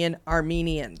 1.5 million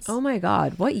Armenians. Oh my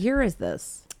God. What year is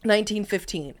this?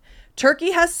 1915.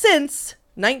 Turkey has since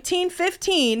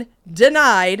 1915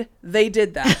 denied they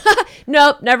did that.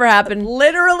 Nope, never happened.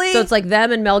 Literally. So it's like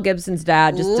them and Mel Gibson's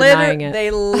dad just denying it.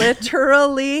 They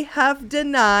literally have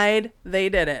denied they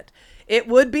did it. It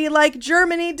would be like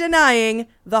Germany denying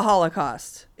the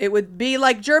Holocaust. It would be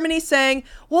like Germany saying,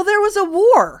 well, there was a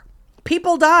war.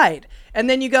 People died. And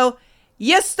then you go,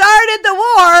 you started the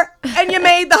war and you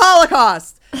made the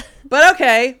Holocaust. But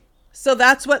okay, so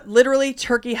that's what literally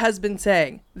Turkey has been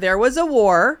saying. There was a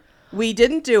war. We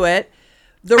didn't do it.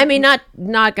 I mean,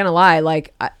 not gonna lie,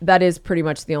 like that is pretty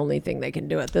much the only thing they can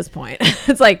do at this point.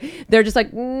 It's like they're just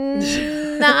like,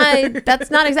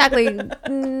 that's not exactly.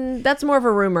 That's more of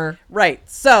a rumor, right?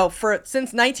 So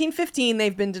since 1915,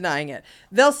 they've been denying it.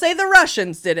 They'll say the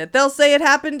Russians did it. They'll say it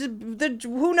happened.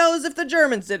 Who knows if the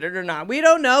Germans did it or not? We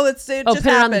don't know. It just put it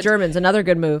on the Germans. Another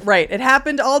good move, right? It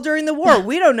happened all during the war.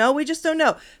 We don't know. We just don't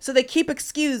know. So they keep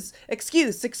excuse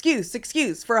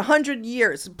for 100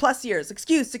 years plus years.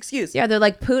 Excuse. Yeah, they're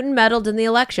like Putin meddled in the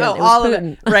election. Oh, it was all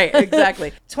Putin. of it. Right,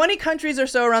 exactly. 20 countries or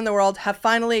so around the world have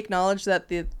finally acknowledged that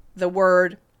the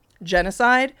word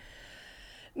genocide.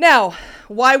 Now,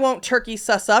 why won't Turkey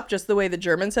suss up just the way the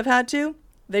Germans have had to?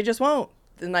 They just won't.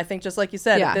 And I think just like you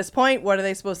said, at this point, what are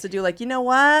they supposed to do? Like, you know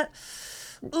what?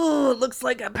 Ooh, it looks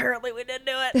like apparently we didn't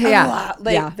do it. Yeah.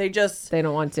 They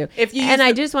don't want to.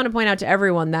 I just want to point out to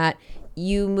everyone that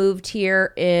you moved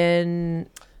here in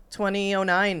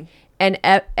 2009. And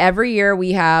every year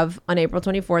we have, on April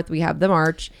 24th, we have the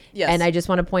march. Yes. And I just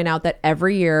want to point out that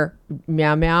every year,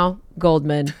 Meow Meow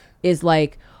Goldman is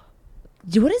like,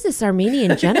 what is this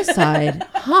Armenian genocide?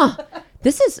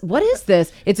 What is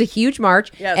this? It's a huge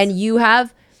march. Yes. And you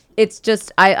have, it's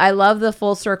just, I love the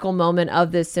full circle moment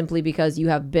of this simply because you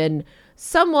have been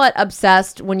somewhat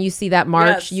obsessed when you see that march.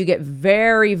 Yes. You get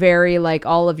very, very like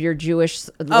all of your Jewish.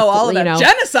 All of that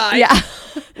genocide. Yeah.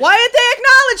 Why aren't they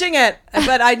acknowledging it?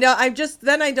 But I know I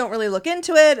don't really look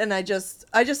into it, and I just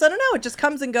I don't know. It just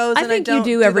comes and goes. I think you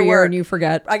do every year and you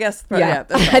forget. I guess. Yeah.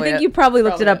 That's I think you probably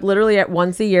looked it up it. literally at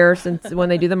once a year since when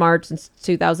they do the march since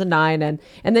 2009, and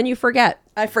then you forget.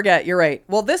 I forget. You're right.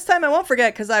 Well, this time I won't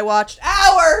forget because I watched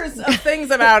hours of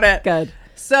things about it. Good.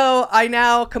 So I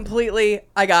now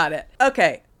I got it.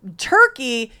 Okay.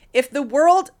 Turkey, if the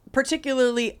world,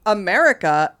 particularly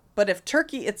America, but if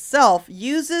Turkey itself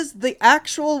uses the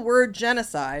actual word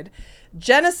genocide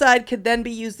could then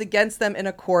be used against them in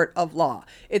a court of law.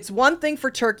 It's one thing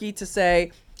for Turkey to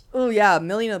say, oh yeah, 1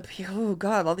 million of people, oh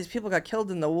God, all these people got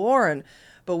killed in the war,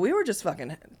 but we were just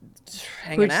fucking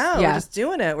hanging out. Yeah. We're just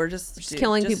doing it. We're just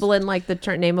killing people in like the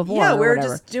name of war. Yeah, we're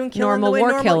whatever. just doing normal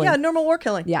war killing. Yeah, normal war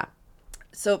killing. Yeah.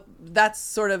 So that's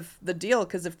sort of the deal,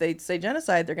 because if they say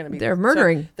genocide, they're going to be... They're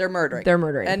murdering. They're murdering. They're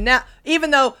murdering. And now,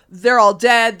 even though they're all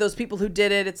dead, those people who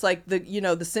did it, it's like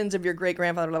the sins of your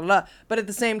great-grandfather, blah, blah, blah. But at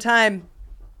the same time,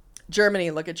 Germany,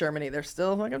 look at Germany. They're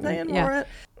still fucking paying for it.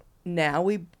 Now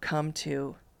we come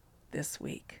to this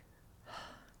week.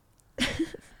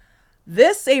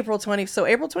 This April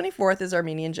 24th is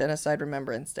Armenian Genocide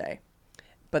Remembrance Day.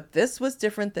 But this was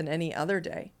different than any other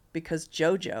day, because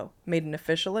JoJo made an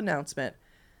official announcement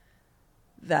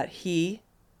that he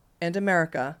and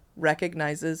America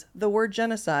recognizes the word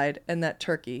genocide and that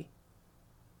Turkey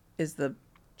is the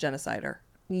genocider.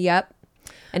 Yep.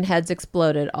 And heads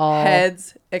exploded.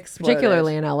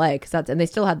 Particularly in LA, and they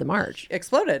still had the march.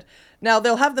 Exploded. Now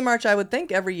they'll have the march, I would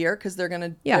think, every year because they're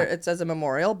gonna. Yeah. It's as a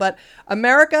memorial, but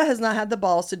America has not had the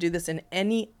balls to do this in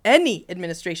any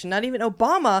administration. Not even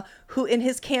Obama, who in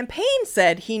his campaign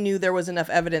said he knew there was enough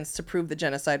evidence to prove the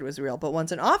genocide was real, but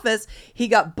once in office, he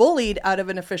got bullied out of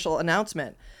an official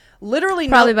announcement. Literally,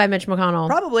 probably by Mitch McConnell.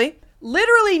 Probably.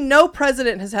 Literally no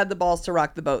president has had the balls to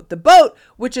rock the boat. The boat,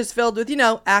 which is filled with,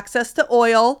 access to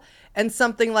oil and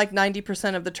something like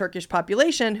 90% of the Turkish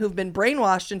population who've been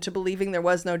brainwashed into believing there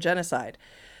was no genocide.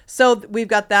 So we've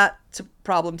got that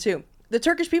problem too. The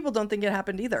Turkish people don't think it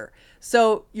happened either.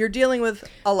 So you're dealing with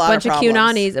a lot of problems.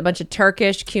 Cunanis, a bunch of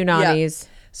Turkish Cunanis. Yeah.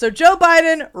 So Joe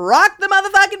Biden rocked the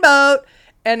motherfucking boat.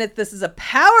 And this is a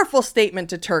powerful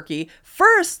statement to Turkey.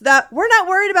 First, that we're not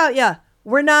worried about ya.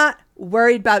 We're not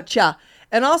worried about ya.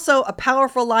 And also a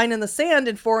powerful line in the sand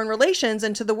in foreign relations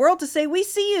and to the world to say, we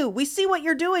see you. We see what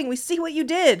you're doing. We see what you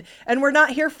did. And we're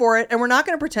not here for it. And we're not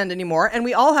going to pretend anymore. And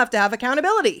we all have to have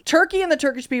accountability. Turkey and the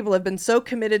Turkish people have been so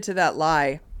committed to that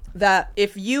lie that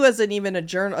if you as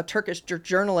a Turkish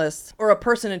journalist or a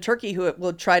person in Turkey who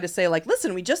will try to say like,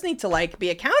 listen, we just need to like be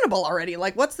accountable already.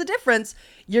 Like, what's the difference?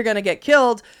 You're going to get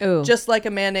killed. Ooh. Just like a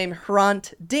man named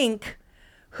Hrant Dink,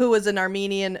 who was an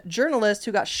Armenian journalist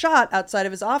who got shot outside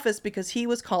of his office because he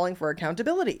was calling for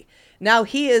accountability. Now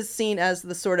he is seen as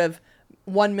the sort of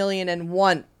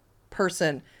 1,000,001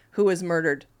 person who was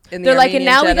murdered. They're like, and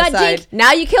now genocide. We got Dink.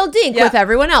 Now you killed Dink with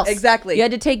everyone else. Exactly. You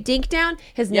had to take Dink down.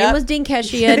 His name was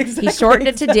Dinkeshian. Exactly. He shortened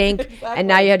it to Dink, and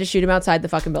now you had to shoot him outside the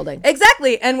fucking building.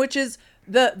 Exactly, and which is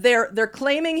they're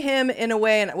claiming him in a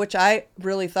way, and which I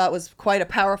really thought was quite a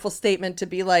powerful statement to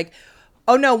be like,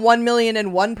 oh no,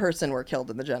 1,000,001 person were killed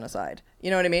in the genocide.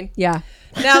 You know what I mean? Yeah.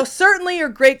 Now, certainly your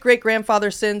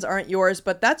great-great-grandfather's sins aren't yours,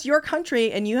 but that's your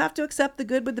country, and you have to accept the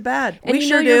good with the bad. And we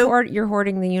sure do. You're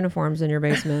hoarding the uniforms in your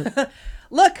basement.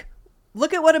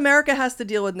 Look at what America has to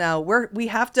deal with now. We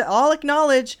have to all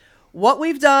acknowledge what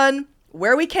we've done,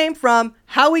 where we came from,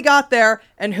 how we got there,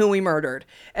 and who we murdered.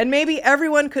 And maybe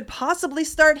everyone could possibly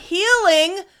start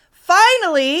healing,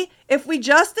 finally, if we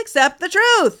just accept the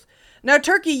truth. Now,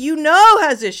 Turkey,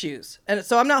 has issues. And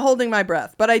so I'm not holding my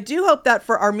breath. But I do hope that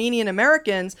for Armenian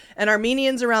Americans and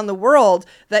Armenians around the world,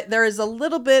 that there is a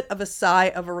little bit of a sigh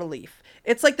of a relief.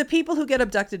 It's like the people who get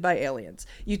abducted by aliens.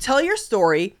 You tell your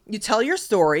story, you tell your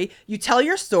story, you tell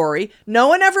your story. No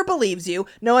one ever believes you.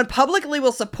 No one publicly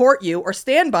will support you or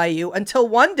stand by you until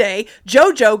one day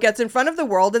JoJo gets in front of the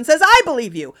world and says, I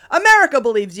believe you. America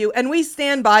believes you, and we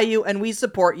stand by you and we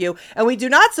support you. And we do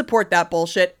not support that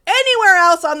bullshit anywhere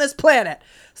else on this planet.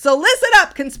 So listen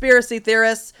up, conspiracy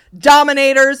theorists,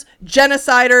 dominators,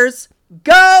 genociders.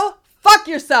 Go fuck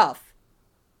yourself.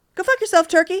 Go fuck yourself,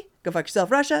 Turkey. Go fuck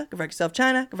yourself, Russia. Go fuck yourself,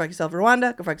 China. Go fuck yourself,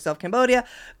 Rwanda. Go fuck yourself, Cambodia.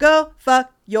 Go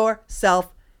fuck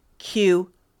yourself,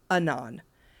 QAnon.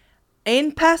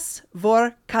 Ein pes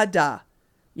vor kada.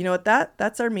 You know what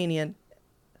that's Armenian.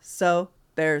 So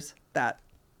there's that.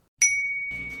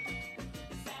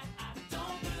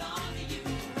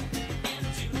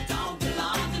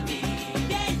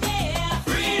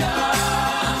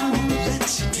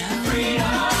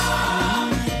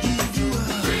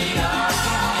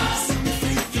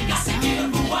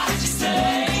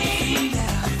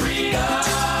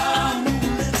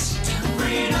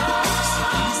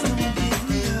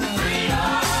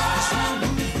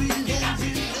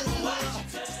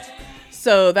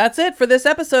 So that's it for this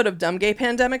episode of Dumb Gay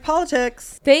Pandemic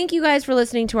Politics. Thank you guys for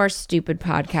listening to our stupid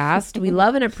podcast. We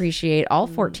love and appreciate all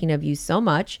 14 of you so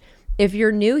much. If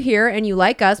you're new here and you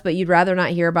like us, but you'd rather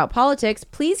not hear about politics,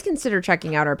 please consider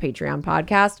checking out our Patreon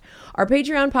podcast. Our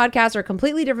Patreon podcasts are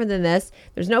completely different than this.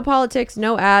 There's no politics,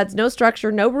 no ads, no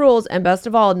structure, no rules, and best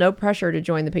of all, no pressure to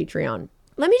join the Patreon.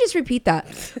 Let me just repeat that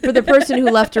for the person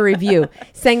who left a review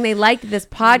saying they liked this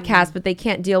podcast, but they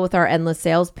can't deal with our endless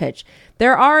sales pitch.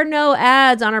 There are no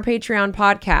ads on our Patreon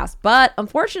podcast, but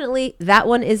unfortunately, that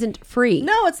one isn't free.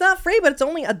 No, it's not free, but it's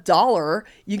only $1.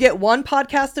 You get one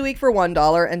podcast a week for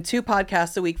 $1 and 2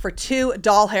 podcasts a week for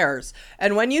 $2 hairs.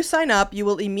 And when you sign up, you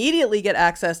will immediately get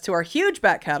access to our huge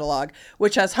back catalog,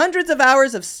 which has hundreds of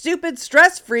hours of stupid,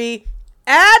 stress-free,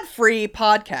 ad-free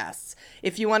podcasts.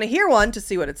 If you want to hear one to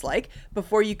see what it's like,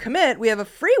 before you commit, we have a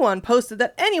free one posted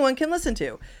that anyone can listen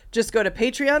to. Just go to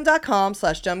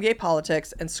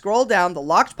patreon.com/dumbgaypolitics and scroll down the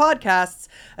locked podcasts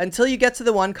until you get to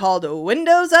the one called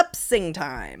Windows Up Sing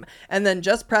Time, and then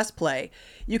just press play.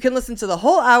 You can listen to the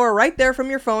whole hour right there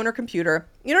from your phone or computer.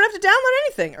 You don't have to download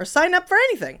anything or sign up for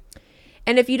anything.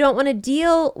 And if you don't want to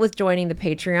deal with joining the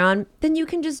Patreon, then you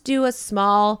can just do a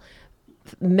small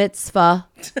mitzvah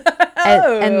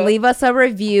and leave us a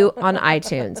review on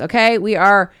iTunes. Okay, we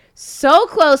are so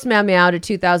close, meow, to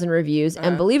 2,000 reviews,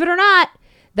 and believe it or not,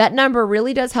 that number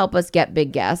really does help us get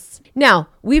big guests. Now,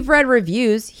 we've read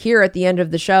reviews here at the end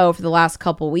of the show for the last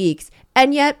couple weeks,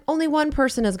 and yet only one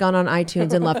person has gone on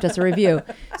iTunes and left us a review.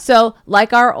 So,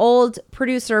 like our old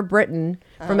producer Britton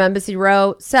from Embassy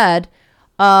Row said,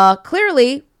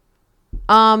 clearly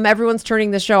Everyone's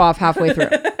turning the show off halfway through.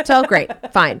 So great.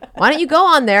 Fine. Why don't you go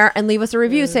on there and leave us a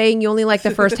review saying you only like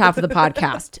the first half of the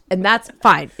podcast? And that's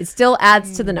fine. It still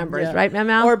adds to the numbers, right,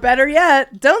 Mel? Or better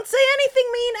yet, don't say anything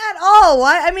mean at all.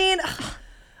 Why? I mean,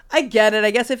 I get it.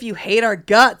 I guess if you hate our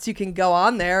guts, you can go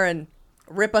on there and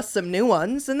rip us some new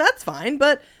ones, and that's fine.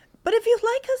 But if you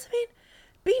like us, I mean,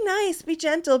 be nice, be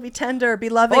gentle, be tender, be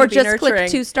loving, or be just nurturing. click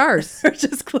 2 stars. Or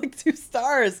just click 2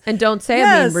 stars. And don't say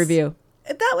a mean review.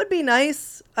 That would be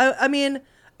nice. I mean,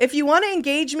 if you want to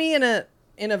engage me in a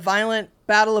violent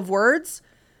battle of words,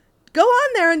 go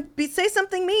on there and say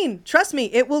something mean. Trust me,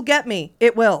 it will get me.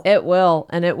 It will. It will,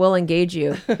 and it will engage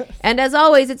you. And as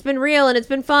always, it's been real and it's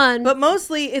been fun. But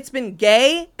mostly, it's been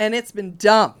gay and it's been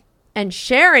dumb. And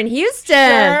Sharon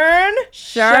Houston.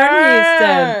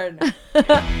 Sharon Houston.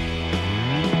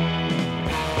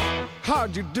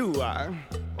 How'd you do? I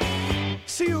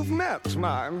see you've met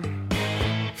my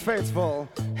faithful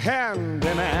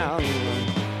handyman.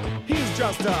 He's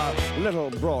just a little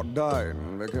brought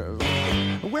down because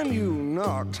when you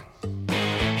knocked,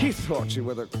 he thought you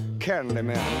were the candy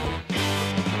man.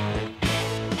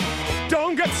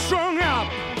 Don't get strung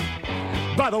up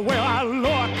by the way I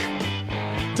look.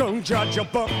 Don't judge a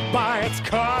book by its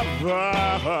cover.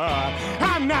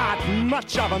 I'm not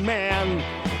much of a man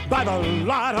by the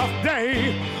light of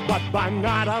day, but by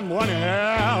night I'm one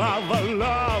hell of a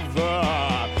lover.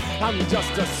 I'm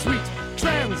just a sweet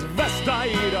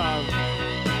transvestite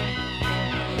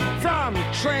from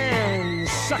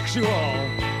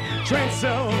transsexual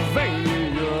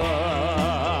Transylvania.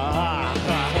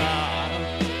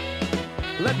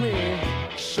 Let me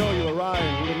show you a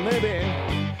rhyme and maybe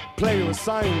play you a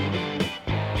sign.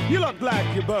 You look like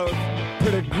you're both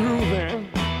pretty groovy.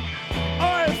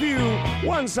 Or if you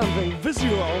want something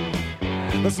visual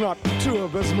that's not too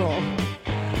abysmal,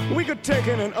 we could take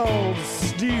in an old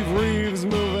Steve Reeves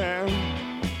movie.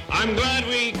 I'm glad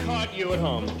we caught you at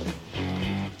home.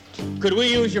 Could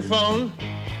we use your phone?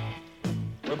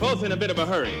 We're both in a bit of a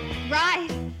hurry. Right.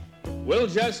 We'll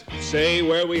just say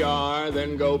where we are,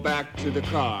 then go back to the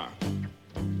car.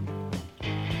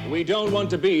 We don't want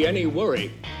to be any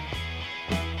worry.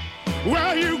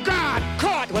 Well, you got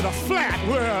caught with a flat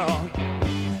world.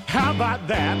 How about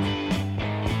that?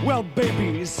 Well,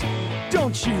 babies,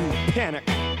 don't you panic.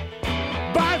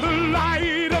 By the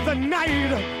light of the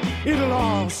night, it'll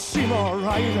all seem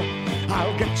alright.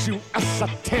 I'll get you a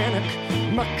satanic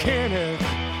mechanic.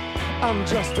 I'm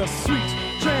just a sweet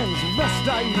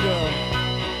transvestite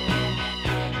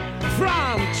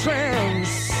from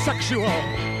transsexual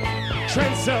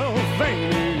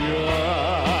Transylvania.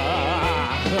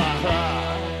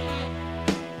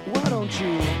 Why don't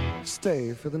you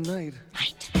stay for the night?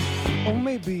 Or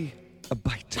maybe a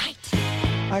bite.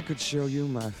 I could show you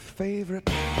my favorite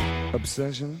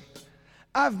obsession.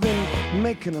 I've been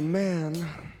making a man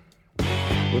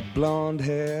with blonde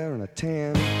hair and a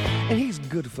tan, and he's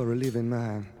good for relieving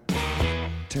my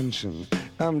tension.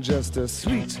 I'm just a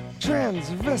sweet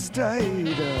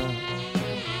transvestite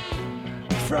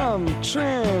from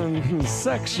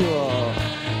transsexual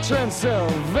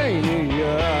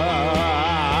Transylvania.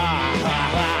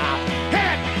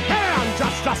 Hey, I'm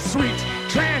just a sweet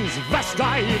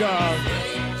transvestite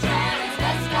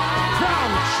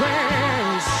from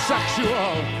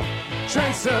transsexual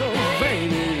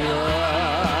Transylvania.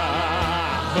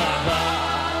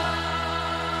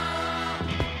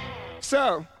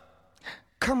 So,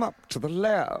 come up to the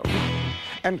lab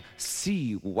and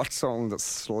see what's on the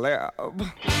slab.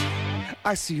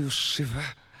 I see you shiver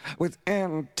with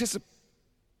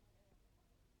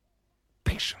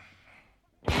anticipation.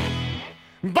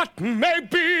 But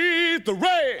maybe the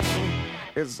rain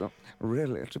is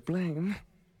really to blame.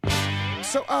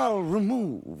 So I'll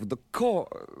remove the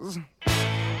cause.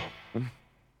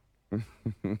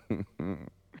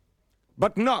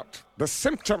 But not the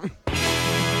symptom.